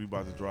Famine, which we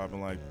about to drop in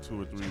like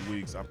 2 or 3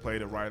 weeks. I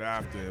played it right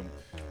after him.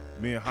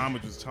 Me and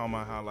Hamid was talking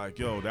about how like,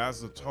 yo,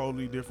 that's a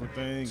totally different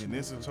thing, and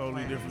this is a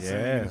totally different thing.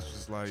 Yeah. It's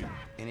just like,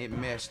 And it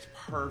meshed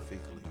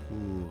perfectly.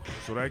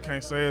 so they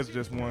can't say it's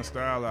just one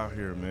style out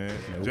here, man.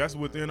 Nope. Just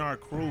within our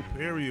crew,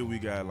 period, we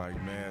got like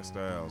mad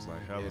styles,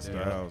 like hella Yeah.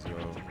 styles, yo.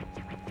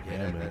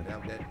 Yeah, that,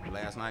 man. That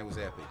last night was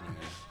epic, man.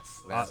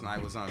 Last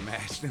night was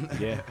unmatched.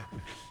 Yeah.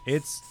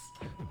 It's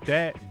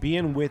that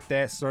being with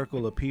that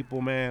circle of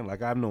people, man.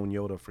 Like, I've known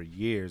Yoda for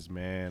years,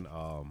 man.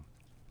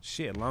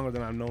 Shit, longer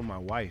than I've known my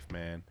wife,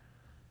 man.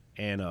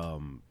 And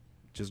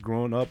just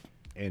growing up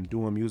and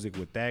doing music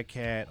with that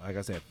cat, like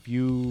I said,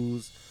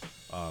 Fuse,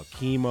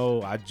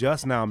 Chemo. I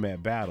just now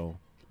met Battle.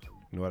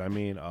 You know what I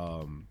mean?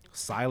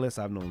 Silas,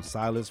 I've known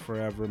Silas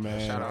forever,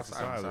 man. Shout out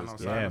Silas.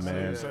 Silas. Yeah,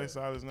 man. Say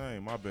Silas'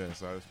 name. My bad,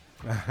 Silas.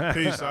 Shout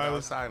Peace, out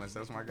Silas. Silence.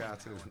 That's my guy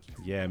too.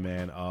 Yeah,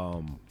 man.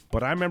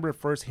 But I remember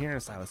first hearing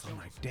Silas. I'm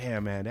like,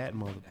 damn, man, that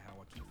mother.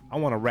 I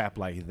want to rap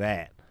like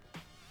that.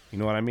 You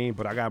know what I mean?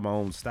 But I got my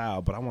own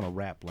style. But I want to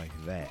rap like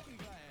that.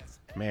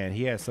 Man,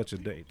 he has such a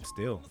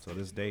still to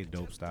this day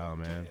dope style,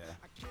 man.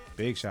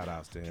 Big shout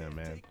outs to him,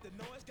 man.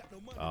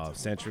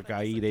 Centric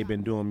IE, they've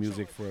been doing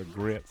music for a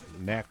grip.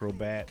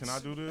 Necrobats. Can I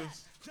do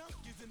this?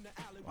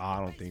 I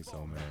don't think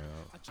so, man.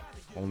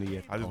 Only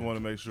if I just want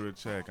to make sure to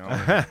check. I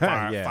don't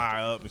fire, Yeah.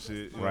 fire up and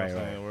shit. You know Right,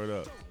 what I'm saying? right. Word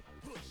up.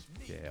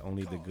 Yeah,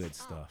 only the good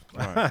stuff.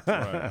 Right.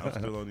 I'm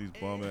still on these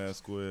bum ass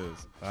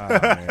squares. Oh,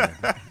 man.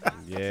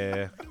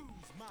 Yeah.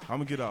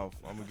 I'm gonna get off.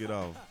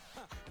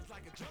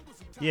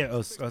 Yeah,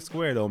 a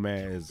square though,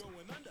 man,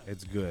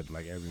 it's good.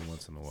 Like every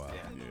once in a while.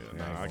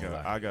 Yeah, I ain't nah,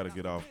 gonna lie. I gotta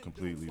get off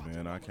completely,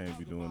 man. I can't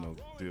be doing no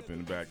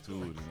dipping back to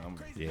it.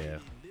 And Yeah.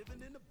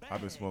 I've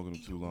been smoking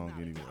them too long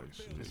anyway.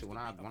 Shit. Listen, when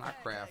I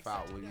craft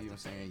out with you know what I'm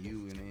saying, you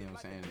and then, you know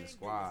what I'm saying, in the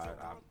squad, I you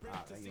know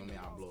what I mean,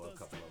 I'll blow a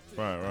couple of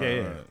them. Right.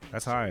 Yeah.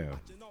 That's how I am.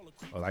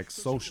 Like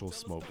social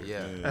smoker.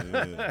 Yeah.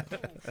 Yeah.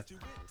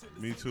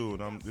 Me too.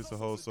 And it's a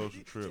whole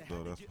social trip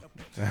though.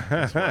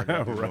 That's why I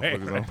got these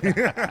Right.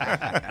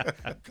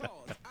 motherfuckers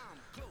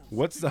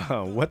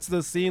on. What's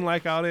the scene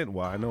like out in?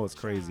 Well, I know it's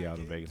crazy out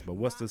in Vegas, but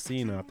what's the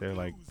scene out there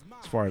like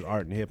as far as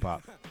art and hip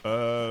hop?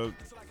 The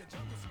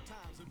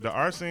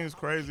art scene is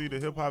crazy. The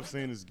hip hop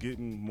scene is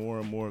getting more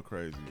and more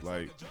crazy.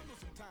 Like,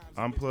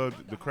 I'm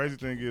plugged. The crazy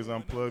thing is,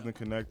 I'm plugged and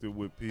connected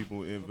with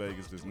people in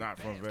Vegas that's not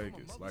from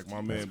Vegas. Like my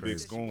man Big crazy.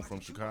 Scoon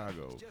from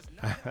Chicago,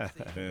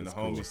 and the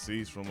homie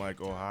Cease from like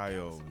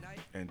Ohio,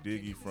 and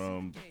Diggy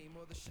from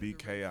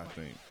BK, I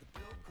think.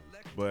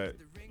 But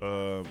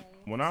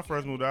when I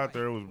first moved out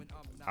there,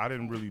 I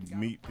didn't really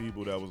meet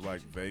people that was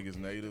like Vegas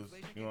natives.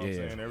 You know what I'm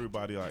saying?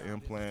 Everybody are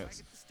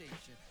implants.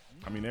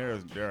 I mean,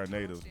 there are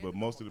natives, but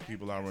most of the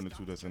people I run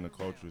into that's in the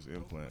culture is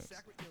implants.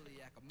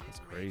 It's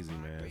crazy,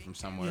 man. From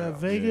somewhere Yeah, else.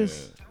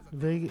 Vegas,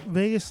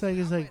 Vegas like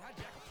is like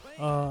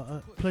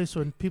a place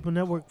where people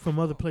network from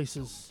other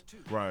places.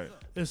 Right.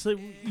 It's like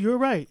you're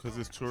right. Because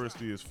it's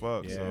touristy as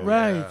fuck. Yeah. So.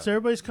 Right. Yeah. So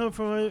everybody's coming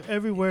from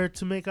everywhere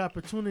to make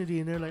opportunity,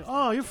 and they're like,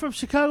 "Oh, you're from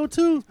Chicago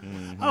too?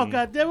 Oh,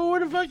 goddamn it, where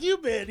the fuck you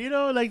been?" You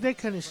know, like that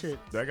kind of shit.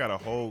 They got a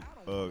whole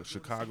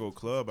Chicago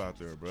club out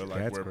there, bro. Like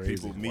That's where crazy.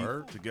 people meet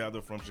Word. together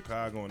from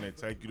Chicago and they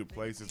take you to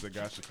places that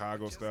got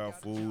Chicago style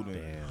food. And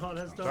Damn. Oh,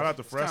 that's dope. shout out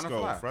to kinda Fresco.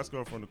 fly.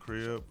 Fresco from the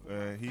crib.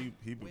 He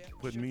been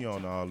putting me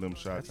on all them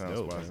shot town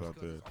dope, spots man. out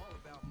there.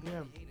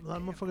 Yeah, a lot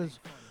of motherfuckers.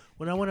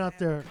 When I went out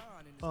there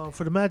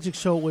for the Magic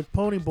Show with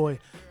Pony Boy,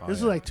 this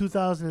was like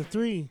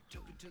 2003.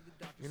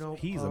 You know,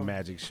 He's a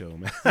magic show,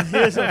 man. He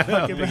is a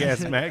fucking Big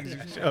ass magic.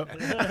 magic show.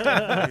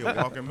 He a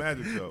walking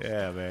magic show.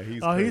 Yeah, man.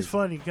 He's Oh, crazy. he's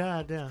funny.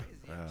 God damn.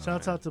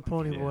 Shouts out to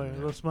Pony Yeah, Boy,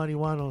 man. Los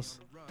Marihuanos.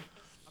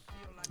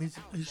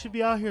 He should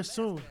be out here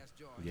soon.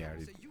 Yeah,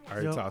 I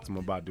already Yo. talked to him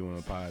about doing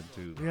a pod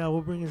too. Yeah,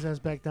 we'll bring his ass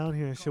back down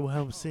here and shit. We'll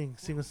have him sing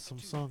us some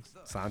songs.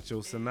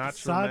 Sancho Sinatra,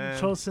 Sancho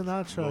man.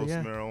 Sinatra, Los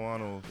yeah.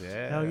 Marijuanos.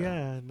 Yeah. Hell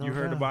yeah. No You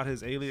heard doubt. about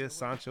his alias,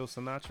 Sancho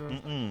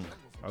Sinatra?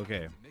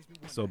 Okay.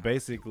 So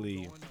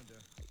basically,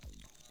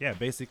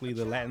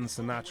 the Latin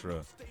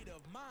Sinatra.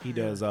 He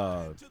does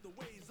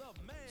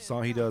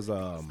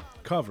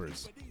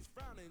covers.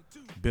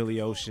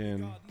 Billy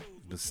Ocean,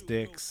 The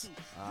Styx,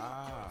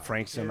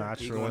 Frank Sinatra.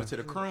 He going to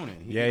the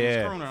crooning. He Yeah, getting his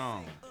yeah. crooner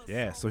on.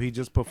 Yeah, so he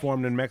just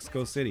performed in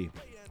Mexico City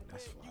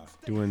That's fly.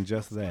 doing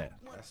just that.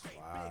 That's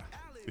fly.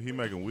 He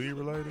making weed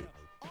related?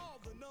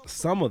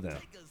 Some of them.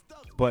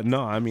 But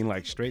no, I mean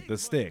like straight The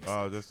Styx.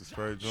 Oh, just a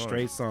straight joint.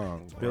 Straight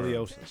song. Billy Word.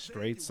 Ocean,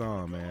 straight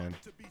song, man.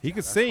 He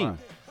could sing.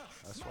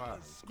 That's why.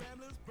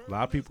 A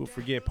lot of people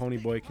forget Pony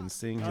Boy can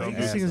sing. Oh, his he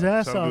can ass sing his off.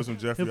 ass Tell him to do off. some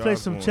Jeffrey He'll play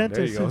some Osborne.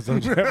 There you go, chentes.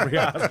 some Jeffrey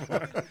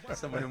Osborne.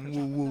 Some of them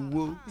woo woo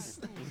woos.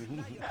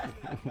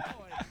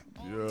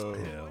 Yo.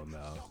 Hell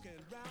no.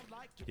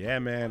 Yeah,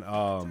 man.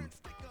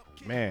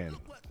 Man,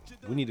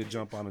 we need to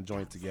jump on a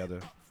joint together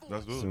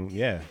Let's do it. soon.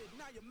 Yeah.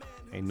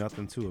 Ain't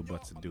nothing to it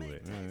but to do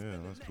it. Yeah,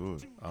 that's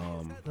good.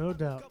 No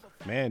doubt.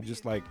 Man,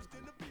 just like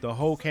the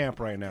whole camp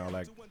right now,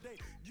 like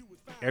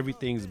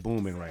everything's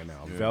booming right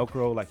now. Yeah.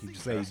 Velcro, like you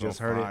say, you That's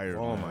just on heard fire, it.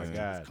 Oh my man.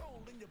 God.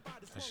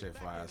 That shit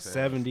fly. as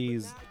hell.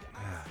 70s.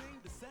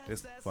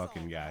 This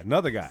fucking guy.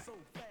 Another guy.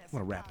 I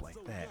want to rap like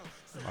that.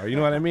 Or you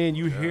know what I mean?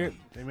 You hear,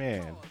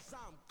 man,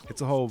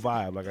 it's a whole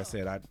vibe. Like I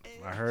said, I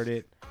heard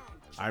it.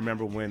 I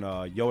remember when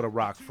Yoda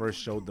Rock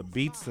first showed the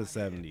beats to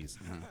 70s.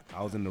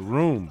 I was in the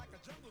room.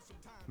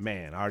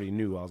 Man, I already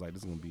knew. I was like,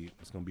 it's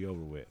gonna be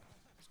over with.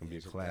 It's gonna be a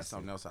That's classic.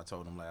 something else I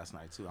told him last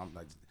night too. I'm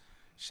like,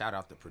 shout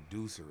out the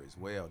producer as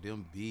well.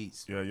 Them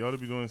beats. Yeah, y'all to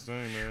be doing the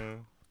same,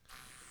 man.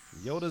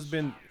 Yoda's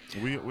been.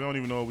 We don't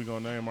even know what we're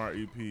gonna name our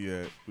EP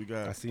yet. We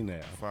got I seen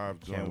that. 5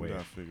 Can't joints. We wait.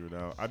 gotta figure it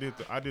out. I did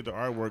the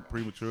artwork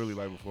prematurely,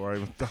 like before I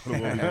even thought of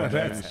what we were gonna name the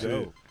That's shit.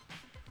 dope.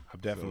 I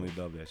definitely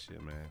love that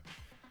shit, man.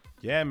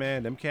 Yeah,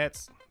 man, them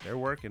cats, they're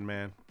working,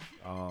 man.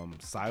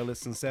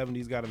 Silas and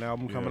 70s got an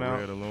album coming Yeah, out.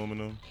 Red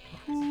Aluminum.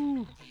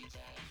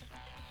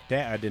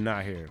 That I did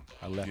not hear.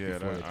 I left Yeah,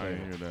 before they I played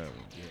didn't it. hear that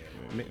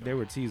one. And they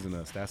were teasing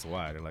us. That's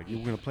why they're like, "You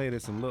were gonna play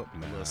this and look."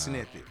 Nah. A little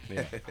snippet.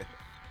 Yeah.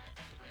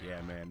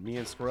 Yeah, man. Me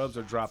and Scrubs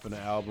are dropping the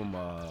album,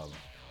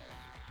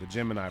 the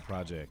Gemini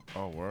Project.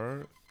 Oh,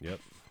 word? Yep.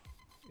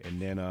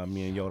 And then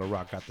me and Yoda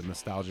Rock got the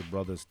Nostalgia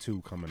Brothers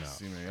 2 coming out.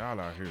 See, man, y'all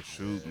out here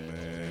shooting,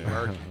 man.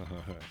 Working.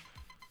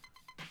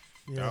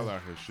 Y'all Yeah.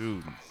 out here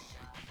shooting.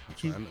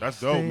 Keep That's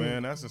dope, staying-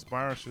 man. That's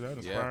inspiring shit. That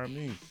inspired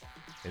me.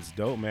 It's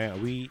dope,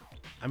 man.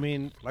 I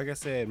mean, like I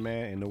said,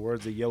 man, in the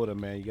words of Yoda,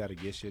 man, you got to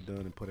get shit done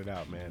and put it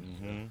out, man.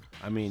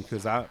 Mm-hmm. I mean,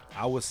 because I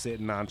was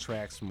sitting on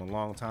tracks from a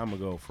long time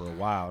ago for a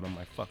while, and I'm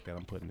like, fuck that,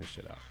 I'm putting this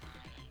shit out.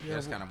 Yeah,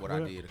 That's kind of what I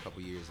what- did a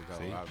couple years ago.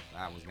 See?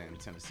 I was in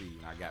Tennessee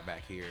and I got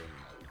back here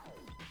and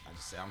I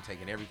just said I'm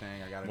taking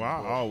everything I got.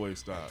 Well, I always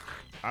stop.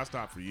 I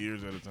stop for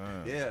years at a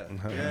time. Yeah, And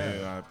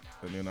yeah.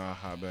 then I'll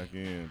hop back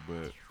in.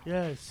 But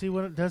Yeah, see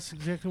what? That's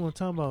exactly what I'm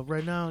talking about.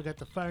 Right now, I got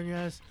the Fire in Your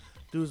Ass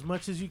do as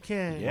much as you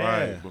can.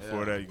 Yeah. Right.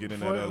 Before that, you get in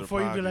that other Before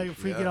you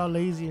pocket. get all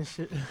lazy and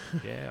shit.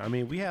 Yeah, I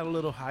mean, we had a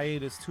little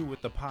hiatus too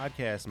with the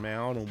podcast, man.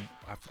 I don't know.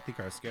 I think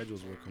our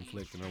schedules were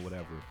conflicting or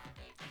whatever.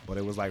 But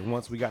it was like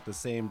once we got the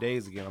same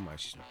days again, I'm like,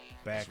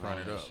 back Run on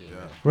it that up, shit, yeah.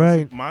 man.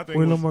 Right. My thing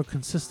We're a little was, more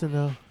consistent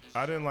now.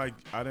 I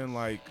didn't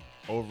like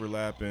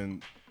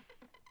overlapping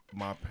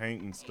my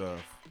painting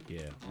stuff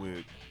Yeah.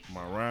 with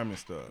my rhyming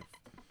stuff.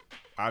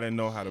 I didn't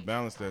know how to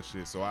balance that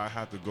shit, so I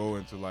had to go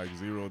into like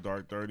 0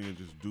 Dark 30 and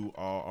just do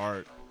all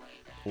art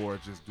or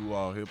just do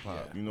all hip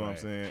hop. Yeah, you know what I'm right.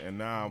 saying? And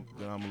now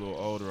that I'm a little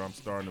older, I'm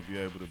starting to be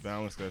able to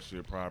balance that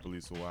shit properly,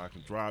 so I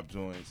can drop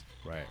joints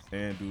Right.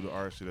 and do the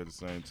art shit at the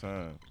same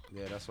time.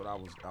 Yeah, that's what I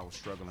was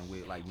struggling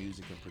with, like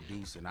music and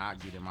producing. I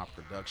get in my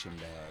production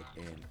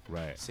bag, and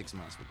Right. 6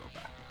 months would go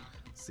by.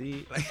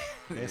 See,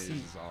 It's see,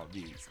 just all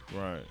beats.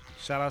 Right.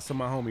 shout out to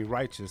my homie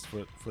Righteous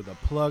for the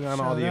plug on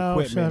all Shout the out,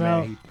 equipment, shout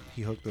man. out.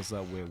 He hooked us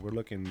up with. We're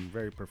looking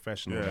very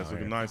professional. Yeah, down it's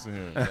looking here. nice in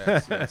here.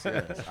 Yes.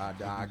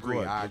 I agree.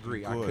 Good, I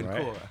agree. I good,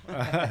 concur.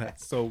 right?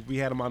 So we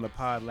had him on the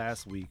pod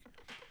last week,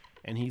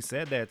 and he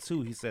said that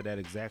too. He said that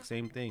exact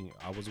same thing.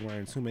 I was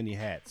wearing too many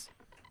hats.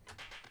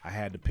 I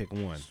had to pick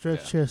one.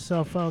 Stretch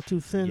yourself out too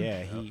thin.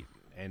 Yeah,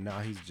 and now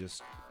he's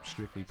just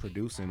strictly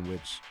producing,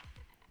 which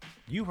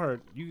you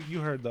heard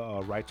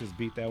the Righteous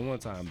beat that one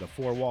time, the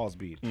 4 Walls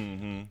beat.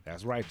 Mm-hmm.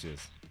 That's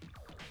Righteous.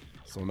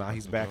 So now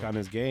he's back on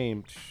his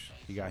game.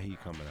 He got heat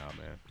coming out,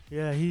 man.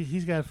 Yeah,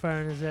 he's got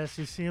fire in his ass.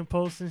 You see him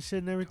posting shit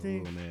and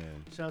everything. Cool,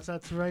 man. Shouts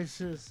out to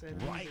Righteous.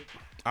 And Right.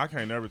 I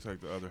can't never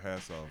take the other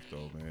hats off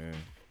though, man.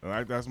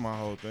 Like that's my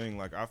whole thing.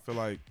 Like I feel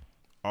like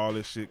all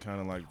this shit kind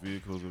of like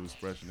vehicles of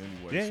expression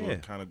anyway. Yeah, so yeah.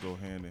 it kind of go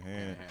hand in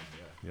hand.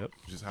 Yep.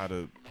 Just how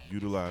to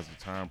utilize the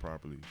time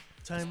properly.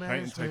 Time Painting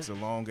management. takes a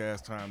long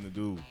ass time to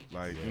do.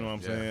 Like you know what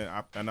I'm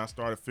Yeah. saying. I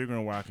started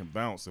figuring where I can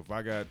bounce. If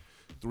I got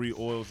 3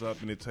 oils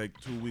up and it take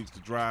 2 weeks to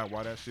dry,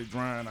 while that shit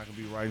drying, I can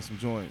be writing some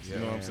joints. You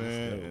know what I'm Yeah,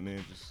 saying? that's dope. And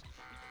then just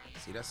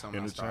See, that's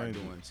something I started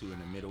Interchangeable. doing too in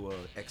the middle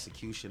of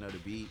execution of the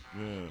beat.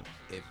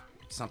 yeah. If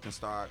something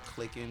started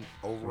clicking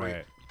over Right.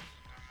 it,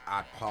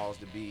 I'd pause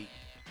the beat,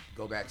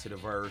 go back to the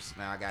verse.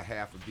 Now I got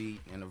half a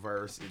beat in the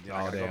verse, and then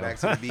I Oh, gotta go damn. back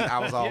to the beat. I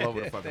was all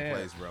over the fucking Yeah.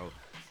 place, bro.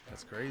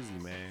 That's crazy,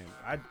 man.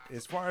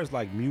 As far as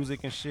like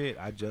music and shit,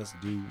 I just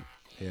do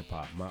hip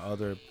hop. My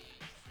other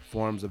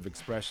forms of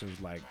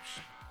expressions, like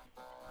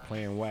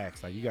playing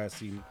wax. Like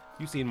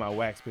you seen my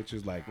wax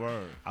pictures. Like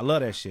Word. I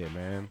love that shit,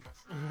 man.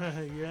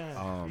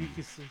 Yeah. You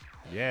can see.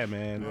 Yeah,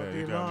 man. Yeah, day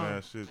you got long.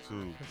 mad shit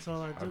too. That's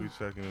all I I do. be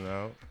checking it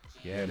out.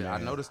 Yeah, I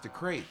man. noticed the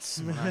crates.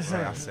 When we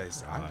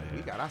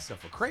yeah. got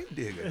ourselves a crate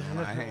digger on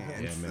our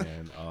hands. Yeah,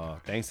 man.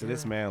 Thanks to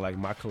this man, like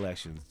my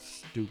collection's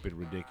stupid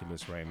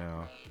ridiculous right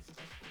now.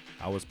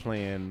 I was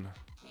playing.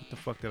 What the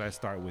fuck did I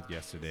start with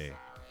yesterday?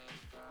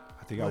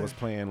 I think I was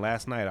playing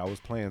last night. I was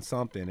playing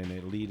something, and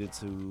it leaded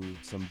to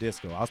some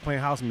disco. I was playing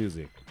house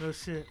music. No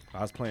shit.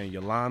 I was playing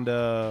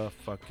Yolanda,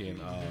 fucking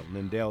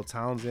Lindell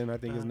Townsend, I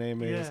think his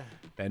name is. Yeah.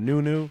 That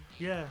Nunu.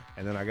 Yeah.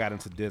 And then I got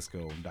into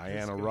disco.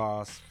 Diana Disco.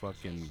 Ross,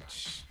 fucking.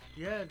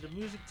 Yeah, the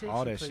music takes All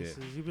you that shit.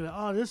 places. You be like,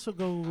 oh, this will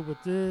go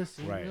with this.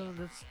 And, Right. You know,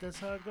 that's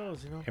how it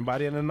goes. You know. And by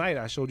the end of the night,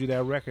 I showed you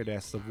that record,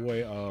 that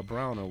Savoy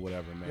Brown or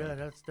whatever, man. Yeah,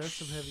 that's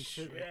some heavy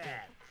shit. Right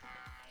there.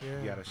 Yeah.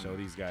 You gotta show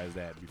these guys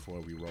that before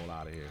we roll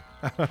out of here.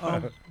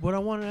 What I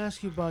want to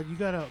ask you about, you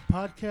got a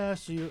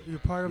podcast, or you're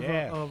part of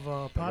Yeah, a a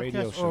radio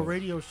podcast or a show.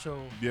 radio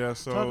show. Yeah,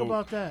 so Talk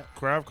about that.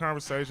 Craft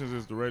Conversations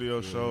is the radio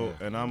show,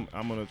 Yeah. and I'm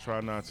gonna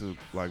try not to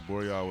like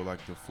bore y'all with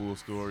like the full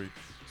story,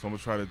 so I'm gonna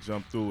try to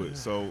jump through it.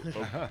 So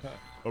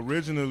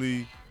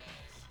originally,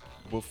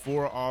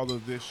 before all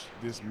of this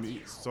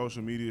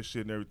social media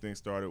shit and everything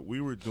started, we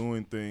were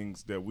doing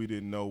things that we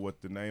didn't know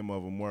what the name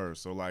of them were.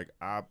 So like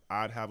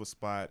I'd have a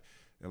spot,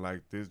 and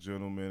like this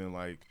gentleman and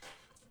like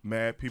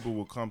mad people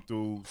will come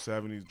through,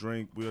 70s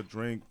drink,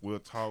 we'll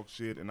talk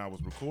shit, and I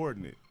was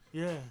recording it.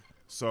 Yeah.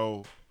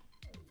 So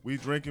we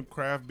drinking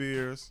craft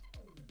beers,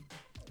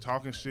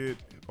 talking shit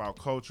about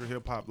culture,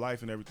 hip hop,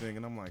 life, and everything.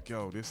 And I'm like,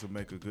 yo, this will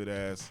make a good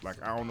ass,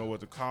 like, I don't know what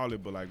to call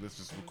it, but like, let's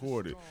just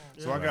record it.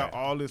 So I got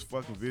all this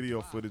fucking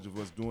video footage of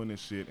us doing this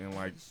shit in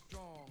like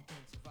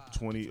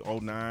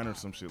 2009 or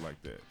some shit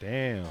like that.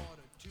 Damn,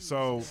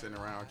 So Sitting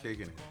around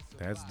kicking it.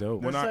 that's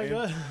dope. when That's I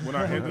like when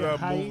I ended up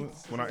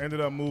Heights.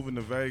 moving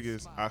to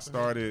Vegas, I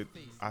started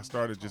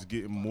just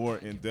getting more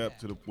in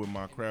depth with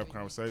my craft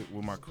conversation,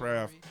 with my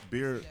craft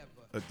beer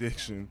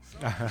addiction,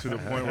 to the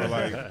point where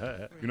like,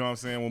 you know what I'm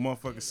saying, when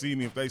motherfuckers see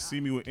me, if they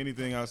see me with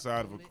anything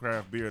outside of a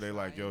craft beer, they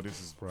like, yo, this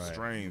is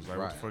strange. Like,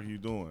 what the fuck are you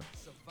doing?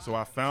 So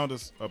I found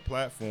a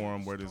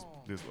platform where this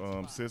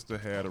sister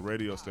had a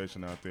radio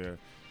station out there.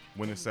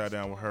 Went and sat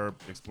down with her,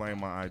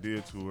 explained my idea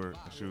to her,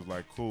 and she was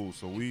like, cool.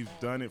 So we've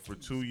done it for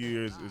 2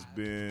 years. It's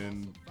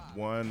been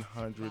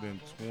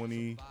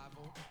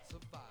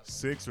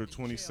 126 or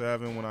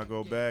 27 when I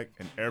go back,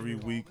 and every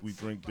week we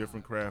drink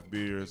different craft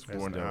beers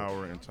for an dope.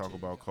 hour and talk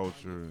about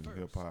culture and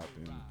hip hop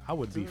and I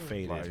would be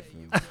faded life.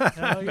 And,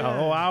 Hell the yeah.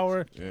 whole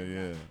hour,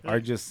 yeah. or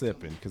just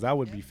sipping, because I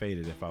would be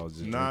faded if I was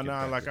just Nah,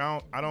 drinking like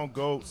crack. I don't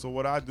go. So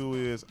what I do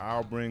is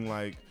I'll bring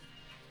like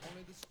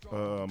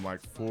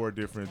like 4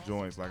 different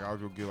joints. Like I'll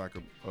go get like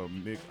a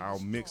mix. I'll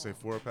mix a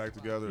 4-pack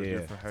together, of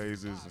different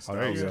hazes and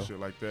there you styles and go. shit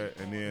like that.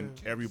 And then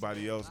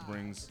everybody else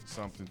brings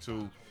something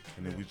too,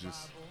 and then we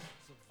just.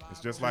 It's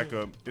just like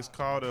it's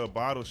called a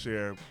bottle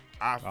share.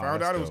 I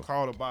found out it was dope.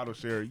 called a bottle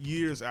share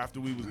years after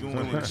we was doing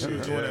it.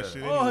 Shit, doing that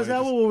shit. Oh, anyway. is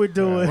that what we're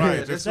doing?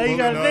 Right, just Now you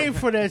got a pulling name up.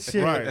 for that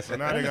shit. Right, so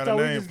now I they just got a thought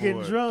we name just for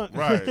getting it. drunk.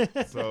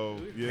 Right, so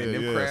yeah, And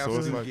them yeah. crowds So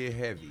it's do like, get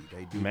heavy.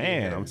 They do.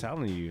 Man, get I'm heavy.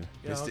 telling you.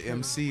 Yeah, Mr. okay.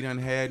 MC done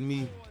had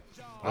me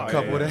Oh, a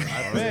couple yeah. of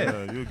that.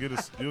 oh, yeah, you'll get a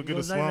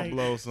Go slump night-night.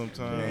 blow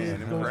sometimes. Man,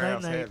 them Go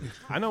crowds night-night. heavy.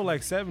 I know like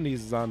 70s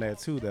is on that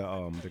too,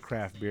 the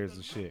craft beers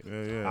and shit.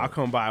 Yeah, yeah. I'll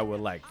come by with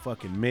like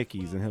fucking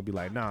Mickey's and he'll be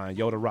like, nah, and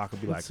Yoda Rock will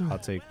be like, I'll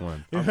take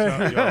one. I'm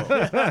telling y'all,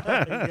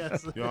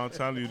 Yes. yo, I'm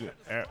telling you,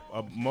 that,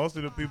 most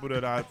of the people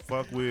that I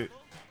fuck with,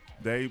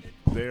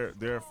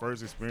 their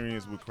first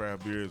experience with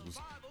craft beers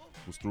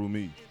was through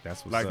me.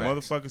 That's what's Like up.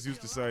 motherfuckers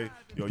used to say,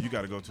 yo, you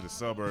got to go to the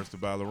suburbs to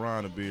buy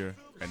Lorana beer,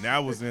 and that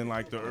was in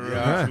like the early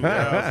Yeah.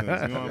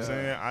 2000s. You know what I'm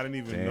saying? I didn't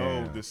even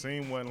know Damn. the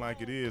scene wasn't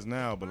like it is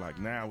now, but like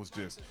now it's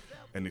just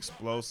an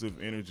explosive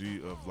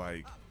energy of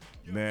like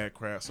mad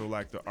craft. So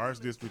like the Arts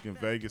District in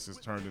Vegas has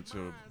turned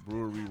into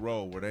Brewery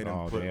Row, where they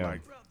done Oh, put damn.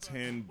 like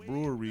 10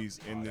 breweries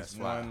in this that's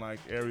fly. one like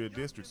area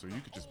district, so you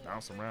could just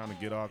bounce around and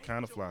get all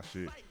kind of fly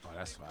shit. Oh,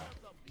 that's fine.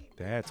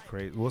 That's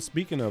crazy. Well,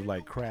 speaking of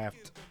like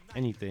craft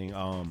anything,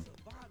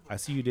 I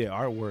see you did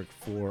artwork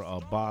for a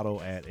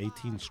bottle at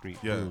 18th Street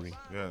Yes, Brewery.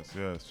 yes.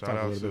 Shout Talk a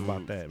out little to bit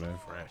about that, man.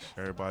 Fresh.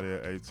 everybody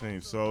at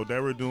 18. So they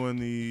were doing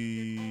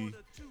the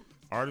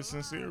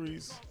Artisan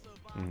series.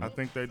 Mm-hmm. I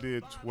think they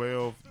did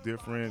 12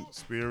 different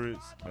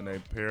spirits, and they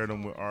paired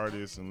them with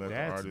artists and let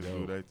That's the artists dope.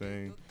 do their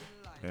thing.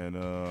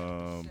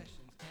 And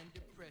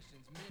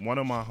one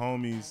of my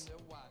homies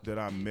that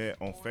I met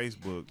on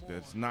Facebook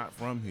that's not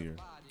from here,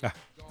 I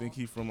think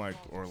he from like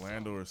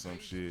Orlando or some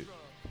shit.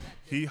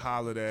 He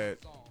hollered at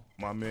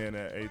my man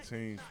at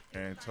 18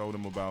 and told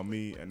him about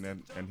me, and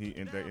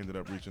they ended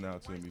up reaching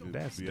out to me to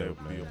That's be dope,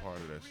 a man. part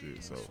of that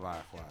shit. So Fly.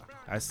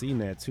 I seen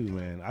that too,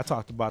 man. I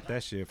talked about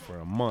that shit for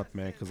a month,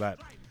 man, because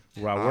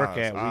where I work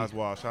at,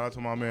 Oswald. Shout out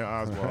to my man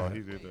Oswald. He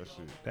did that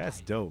shit.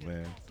 that's dope,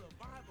 man.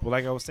 Well,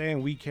 like I was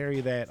saying, we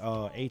carry that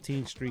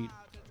 18th Street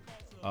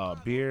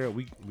beer.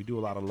 We do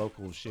a lot of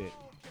local shit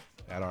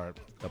at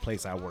the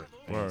place I work.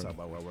 I ain't Word. talk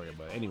about where I work,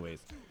 but anyways,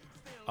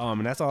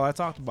 and that's all I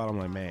talked about. I'm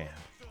like, man,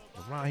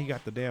 LeBron, he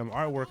got the damn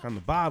artwork on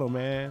the bottle,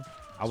 man.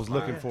 I was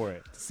looking for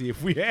it to see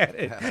if we had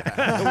it.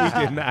 We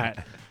did not.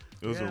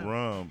 It was a Yeah.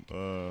 rum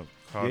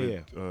called Yeah.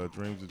 it,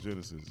 Dreams of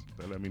Genesis.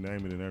 They let me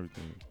name it and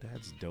everything.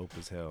 That's dope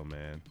as hell,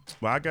 man.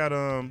 But I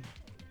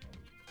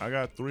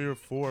got 3 or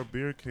 4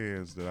 beer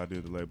cans that I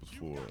did the labels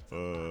for.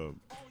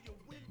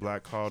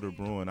 Black Calder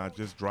Brewing.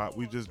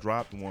 We just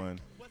dropped one,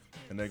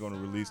 and they're gonna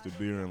release the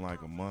beer in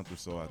like a month or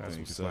so. I That's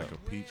think what's it's like up.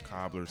 a peach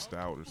cobbler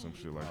stout or some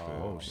shit like that.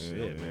 Oh Yeah,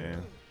 shit, yeah.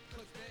 man.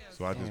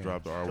 So I just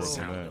dropped the artwork on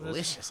Sound that.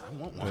 delicious. I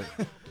want one.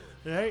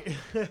 Right?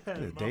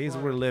 The days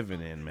we're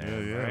living in, man. Yeah,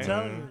 yeah, right? I'm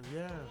telling you,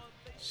 yeah.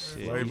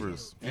 Shit.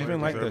 Flavors. Even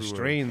like the Flavors everywhere.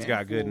 strains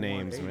got good And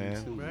names,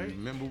 482. man. Right?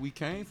 Remember, we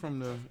came from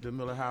the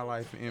Miller High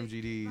Life and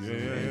MGDs Yeah,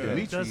 and yeah.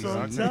 Dimitri's. That's what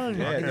I'm I telling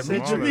you. Yeah, I I came Say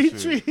from all that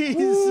shit.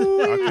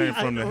 Dimitri's. I came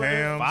from the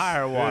hams.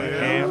 Firewater Yeah,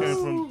 hams. I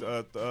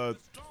came from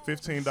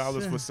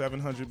 $15 for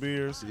 700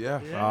 beers. Yeah.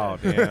 Oh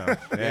damn. Yeah,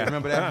 Yeah.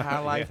 remember that High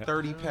Life Yeah.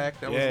 30 pack?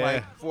 That Yeah. was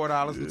like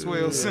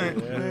 $4.12.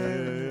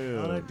 Man,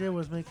 Yeah. all I did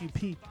was make you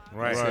peep.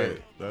 Right.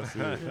 Right. That's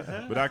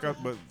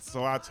it.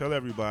 So I tell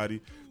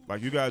everybody,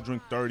 like, you gotta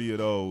drink 30 of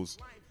those,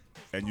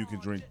 and you can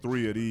drink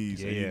 3 of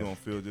these, and Yeah. you're gonna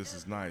feel just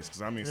as nice.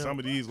 Cause I mean, Yeah. some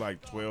of these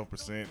like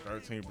 12%,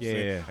 13%,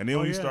 Yeah. and then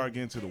when Oh, you yeah. start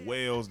getting to the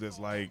whales, that's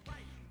like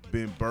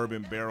been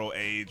bourbon barrel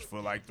aged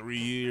for like 3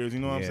 years. You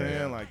know what I'm Yeah.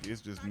 saying? Like,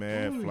 it's just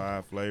mad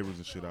fly flavors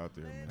and shit out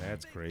there, man.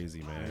 That's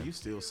crazy, Man, man. you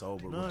still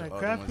sober No, with that the other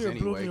craft ones beer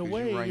blew anyway, me 'cause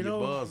away, you run you your know,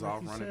 buzz like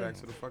off, you running said. back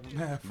to the fucking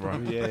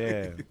bathroom. Right.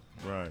 Yeah.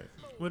 Right.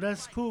 Well,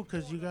 that's cool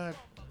because you got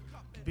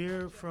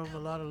beer from a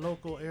lot of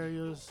local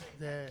areas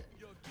that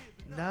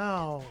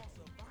now,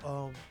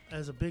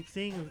 as a big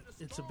thing,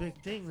 it's a big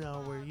thing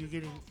now where you're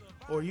getting,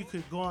 or you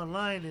could go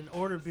online and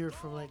order beer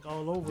from like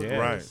all over Yeah. the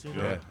Right. place, you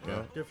know, Yeah.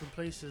 Yeah. different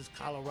places,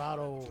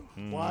 Colorado,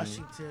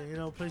 Washington, you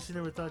know, places you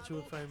never thought you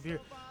would find beer.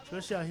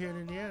 Especially out here in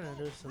Indiana,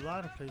 there's a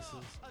lot of places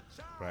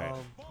Right.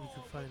 you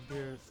can find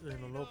beer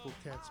in the local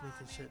cats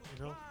making shit,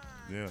 you know.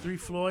 Yeah. Three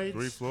Floyds.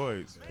 3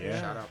 Floyds.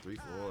 Yeah. Shout out 3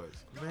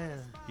 Floyds.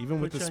 Man.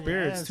 Even with Put the you on your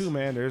spirits ass. too,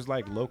 man. There's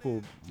like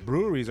local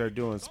breweries are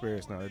doing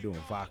spirits now. They're doing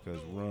vodkas,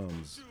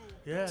 rums,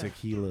 Yeah.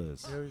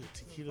 tequilas, There you-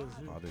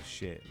 tequilas. all this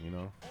shit. You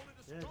know,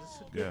 Yeah, this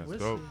is a good Yeah, it's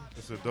whiskey. dope.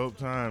 It's a dope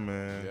time,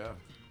 man. Yeah.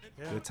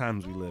 Yeah. good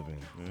times we live in.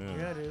 Yeah.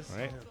 Yeah, it is.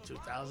 Right? Yeah,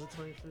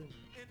 2023.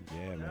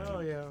 Yeah, man. Oh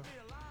yeah.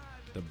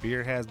 The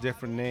beer has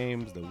different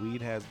names. The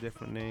weed has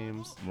different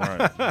names. Right.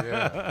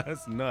 Yeah.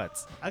 That's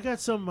nuts. I got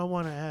something I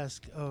want to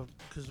ask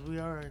because we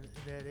are in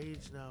that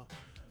age now.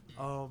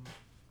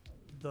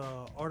 The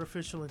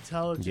artificial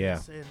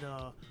intelligence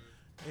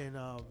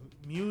and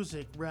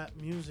music, rap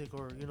music,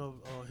 or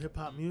hip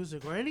hop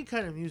music, or any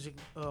kind of music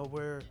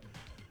where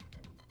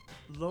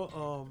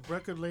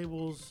record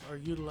labels are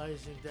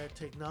utilizing that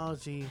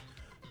technology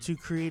to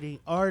creating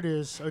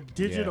artists or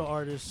digital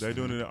artists. They're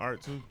doing it in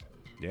art too.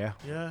 Yeah.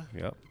 Yeah.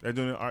 Yep. They're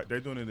doing it art. They're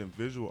doing it in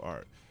visual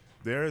art.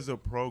 There is a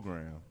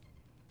program,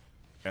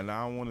 and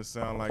I don't want to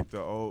sound like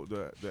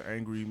the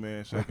angry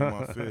man shaking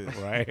my fist,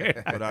 Right.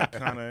 but I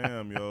kind of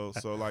am, yo.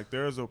 So like,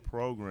 there's a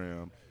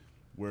program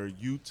where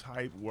you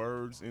type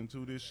words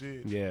into this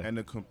shit, and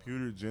the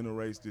computer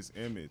generates this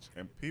image,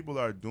 and people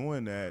are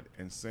doing that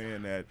and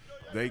saying that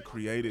they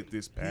created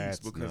this piece That's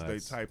because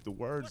nuts. they typed the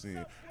words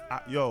in.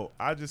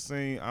 I just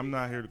seen. I'm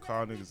not here to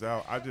call niggas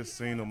out. I just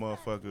seen a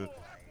motherfucker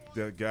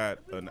that got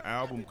an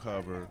album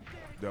cover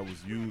that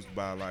was used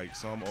by like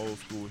some old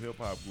school hip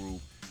hop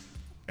group,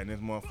 and this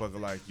motherfucker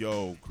like,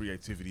 yo,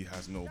 creativity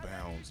has no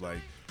bounds. Like,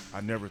 I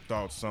never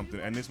thought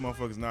something, and this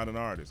motherfucker's not an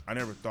artist. I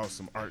never thought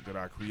some art that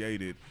I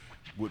created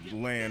would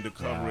land the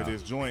cover of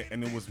this joint,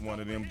 and it was one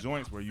of them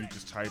joints where you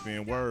just type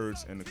in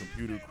words and the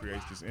computer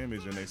creates this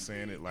image, and they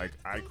saying it like,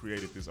 I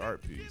created this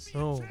art piece.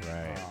 Oh,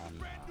 Right.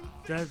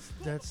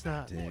 that's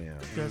not. Damn.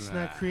 That's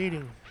not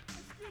creating.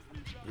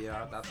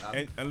 Yeah,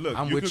 And look,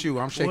 I'm with you.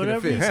 I'm shaking the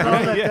Whatever you fist. call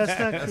that,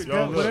 that's not.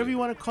 Yo, look. Whatever you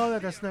want to call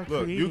that, that's not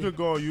Look, creating. you could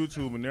go on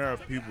YouTube and there are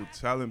people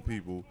telling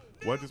people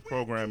what this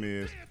program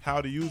is, how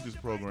to use this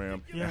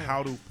program, Yeah. and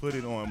how to put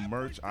it on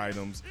merch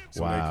items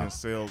so they can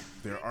sell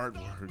their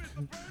artwork.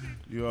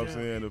 You know what I'm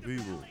saying, to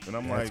people. And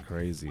I'm That's like,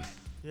 crazy.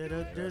 Yeah,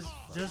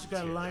 there's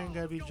got a line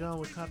got to be drawn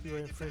with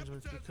copyright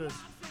infringements because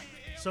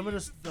some of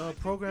the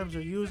programs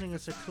are using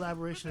it's a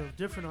collaboration of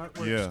different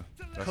artworks yeah,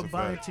 that's a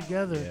combined fact.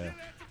 together.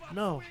 Yeah.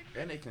 No,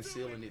 And they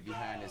concealing it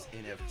behind this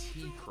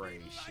NFT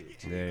craze shit.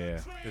 too. Yeah.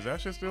 Is that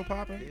shit still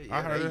popping? Yeah,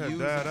 I heard they it had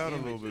using died out a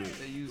little images. bit.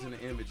 They're using the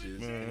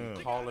images Yeah, and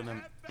yeah. calling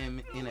them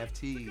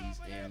NFTs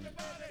and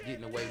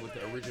getting away with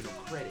the original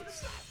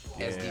credits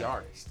as the Yeah.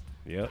 artist.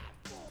 Yep.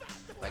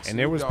 Like And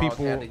there was Snoop Dogg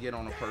people- had to get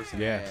on a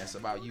person's Yeah. ass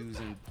about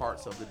using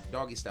parts of the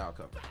Doggy Style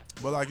cover.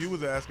 But like you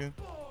was asking,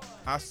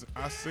 I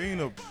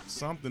seen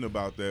something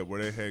about that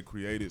where they had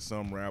created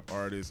some rap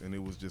artist and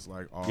it was just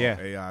like all Yeah.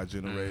 AI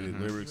generated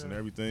lyrics and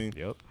everything.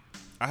 Yep.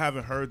 I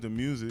haven't heard the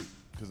music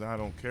because I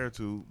don't care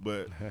to,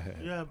 but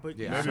yeah, but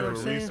Yeah, you maybe see what for I'm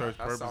saying? research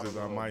I saw purposes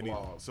the I might need.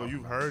 blog So talking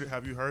you've about heard?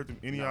 Have you heard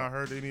any of y'all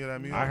heard any of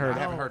that music? I heard I it.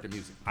 haven't heard the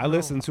music. I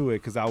listened to it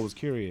because I was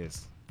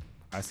curious.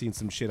 I seen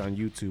some shit on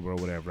YouTube or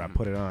whatever. I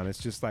put it on. It's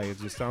just like, it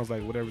just sounds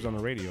like whatever's on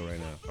the radio right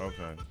now.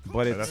 Okay,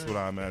 But Yeah, it's that's what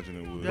I imagine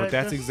it would. Yeah. but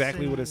that's that's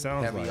exactly what it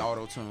same- sounds Heavy like.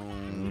 auto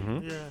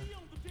tune. Yeah,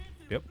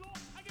 Yep.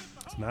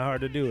 It's not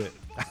hard to do it.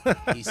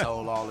 He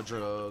sold all the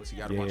drugs. He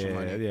got a bunch of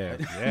money. Yeah,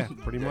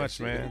 pretty That much,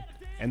 shit. man.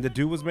 And the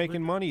dude was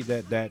making money.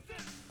 That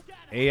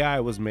AI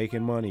was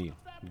making money.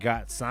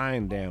 Got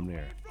signed damn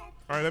near.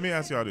 All right, let me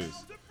ask y'all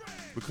this,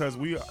 because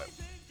we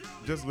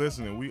just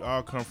listening. We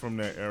all come from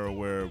that era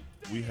where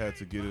we had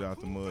to get it out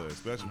the mud.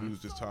 Especially we was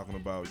just talking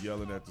about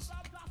yelling at the,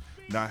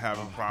 not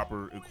having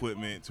proper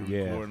equipment to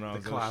Yeah. record and all The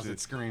this other closet shit.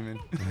 screaming.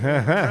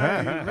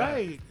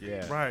 right.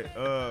 Yeah. Right.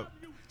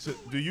 So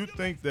do you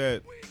think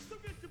that,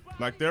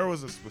 like, there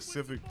was a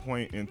specific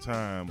point in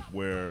time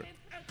where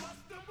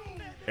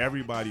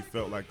everybody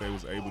felt like they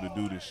was able to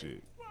do this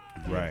shit?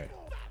 Right.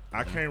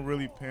 I can't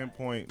really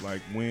pinpoint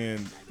like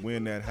when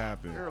that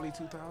happened. Early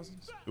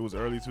 2000s. It was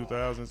early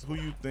 2000s. Who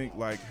you think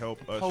like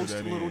helped usher Post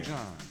that Little in?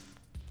 John.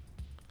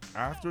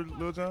 After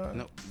Lil Jon?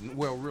 No,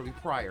 well, really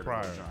prior to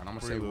Prior. Lil John. I'm gonna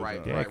Pre say Lil right,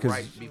 Jon. Yeah, right, 'cause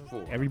right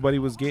before. Everybody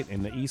was getting,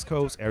 in the East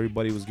Coast,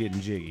 everybody was getting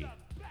jiggy.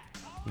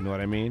 You know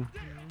what I mean?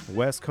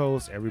 West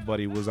Coast,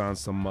 everybody was on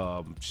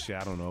some shit,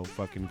 I don't know,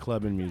 fucking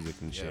clubbing music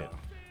and shit.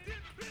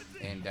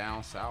 And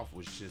down south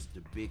was just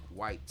the big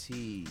white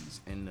tees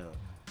and the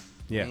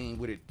Yeah. lean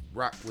with it,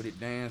 rock with it,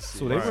 dance.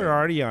 So they were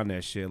already on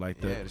that shit, like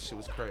Yeah, the shit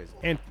was crazy.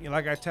 and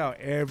like I tell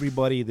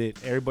everybody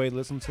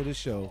listens to the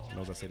show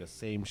knows I say the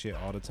same shit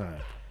all the time.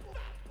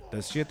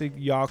 The shit that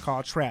y'all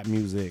call trap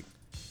music,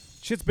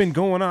 shit's been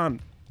going on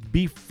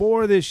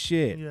before this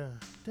shit. Yeah,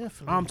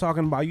 definitely. I'm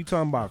talking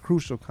about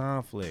Crucial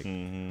Conflict,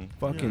 Mm-hmm.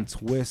 fucking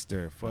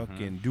Twister,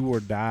 fucking Do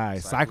or Die,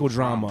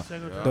 Psychodrama.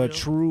 Psychodrama, the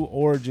true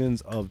origins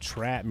of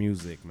trap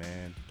music,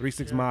 man.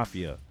 3-6 Yeah.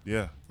 Mafia,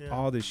 Yeah. Yeah.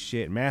 all this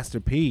shit. Master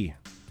P.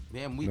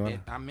 Man, No.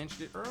 I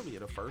mentioned it earlier.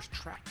 The first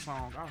trap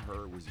song I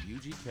heard was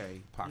UGK,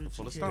 Pocket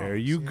Full of UGK. Stones. There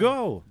you Yeah.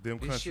 go. Them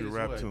This country shit is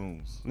rap what?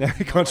 tunes.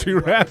 Country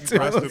rap too.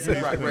 Rest in peace,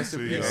 Right, rest in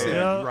MC, peace. yo.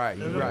 Yeah, Right,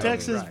 them right,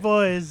 Texas right.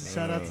 boys.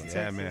 Shout out to Texas.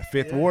 Yeah, man.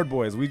 Fifth Yeah. Ward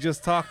Boys. We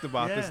just talked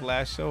about this Yeah.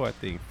 last show, I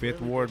think. Fifth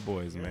Really? Ward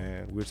Boys,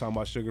 man. We were talking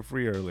about Sugar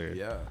Free earlier.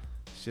 Yeah.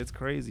 Shit's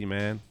crazy,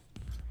 man.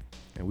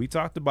 And we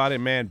talked about it,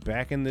 man.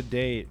 Back in the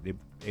day,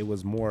 it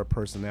was more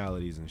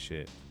personalities and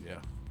shit. Yeah.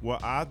 Well,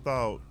 I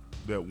thought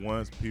that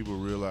once people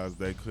realized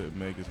they couldn't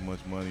make as much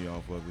money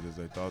off of it as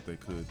they thought they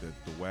could,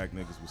 that the whack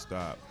niggas would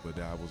stop, but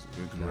that was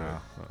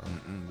incorrect.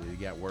 It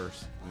got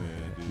worse. Yeah,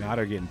 it did. Now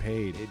they're getting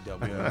paid. It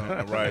doubled.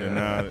 Yeah, right. And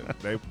now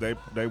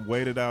they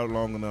waited out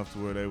long enough to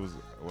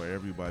where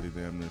everybody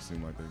damn near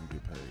seemed like they could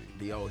get paid.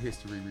 The old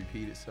history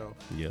repeat itself.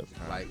 Yep.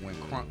 Like when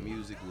Crunk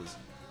Music was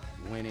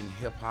winning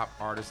Hip Hop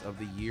Artist of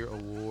the Year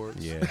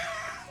awards. Yeah.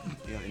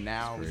 You know, and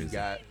now It's you crazy.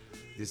 got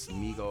this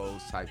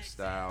Migos type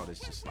style. That's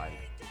just like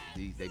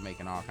they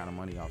making all kind of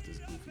money off this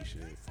goofy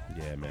shit.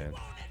 Yeah, man.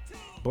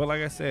 But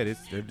like I said,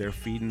 they're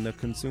feeding the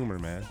consumer,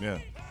 man. Yeah.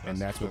 And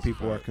that's what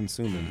people are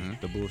consuming,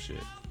 the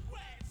bullshit.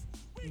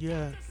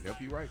 Yeah.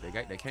 Yep, you're right.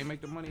 They can't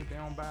make the money if they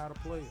don't buy the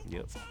play.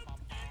 Yep.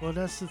 Well,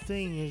 that's the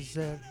thing is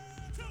that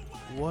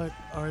what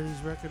are these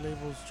record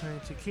labels trying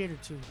to cater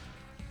to?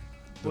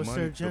 What's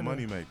their agenda? The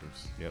money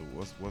makers. Yep.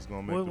 What's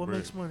gonna make What bread?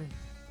 makes money?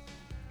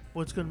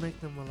 What's gonna make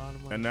them a lot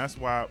of money? And that's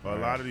why a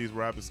lot of these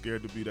rappers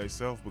scared to be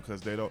themselves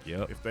because they don't.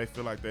 Yep. If they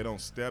feel like they don't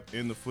step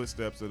in the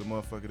footsteps of the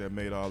motherfucker that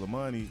made all the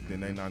money, then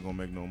they not gonna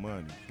make no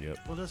money. Yep.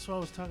 Well, that's why I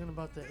was talking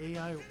about the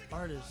AI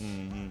artists.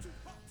 Mm-hmm.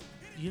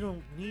 You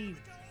don't need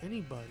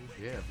anybody.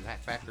 Yeah,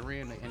 factor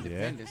in the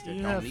independence that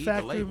You don't have need the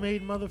label.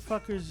 factory-made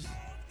motherfuckers.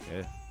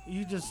 Yeah.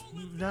 You just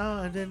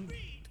now and then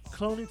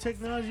cloning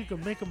technology, you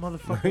can make a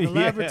motherfucker in the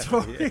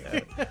laboratory.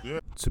 Yeah.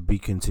 To be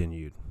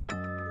continued.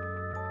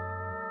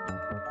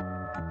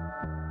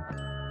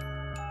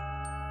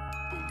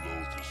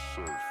 Below the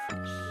surface.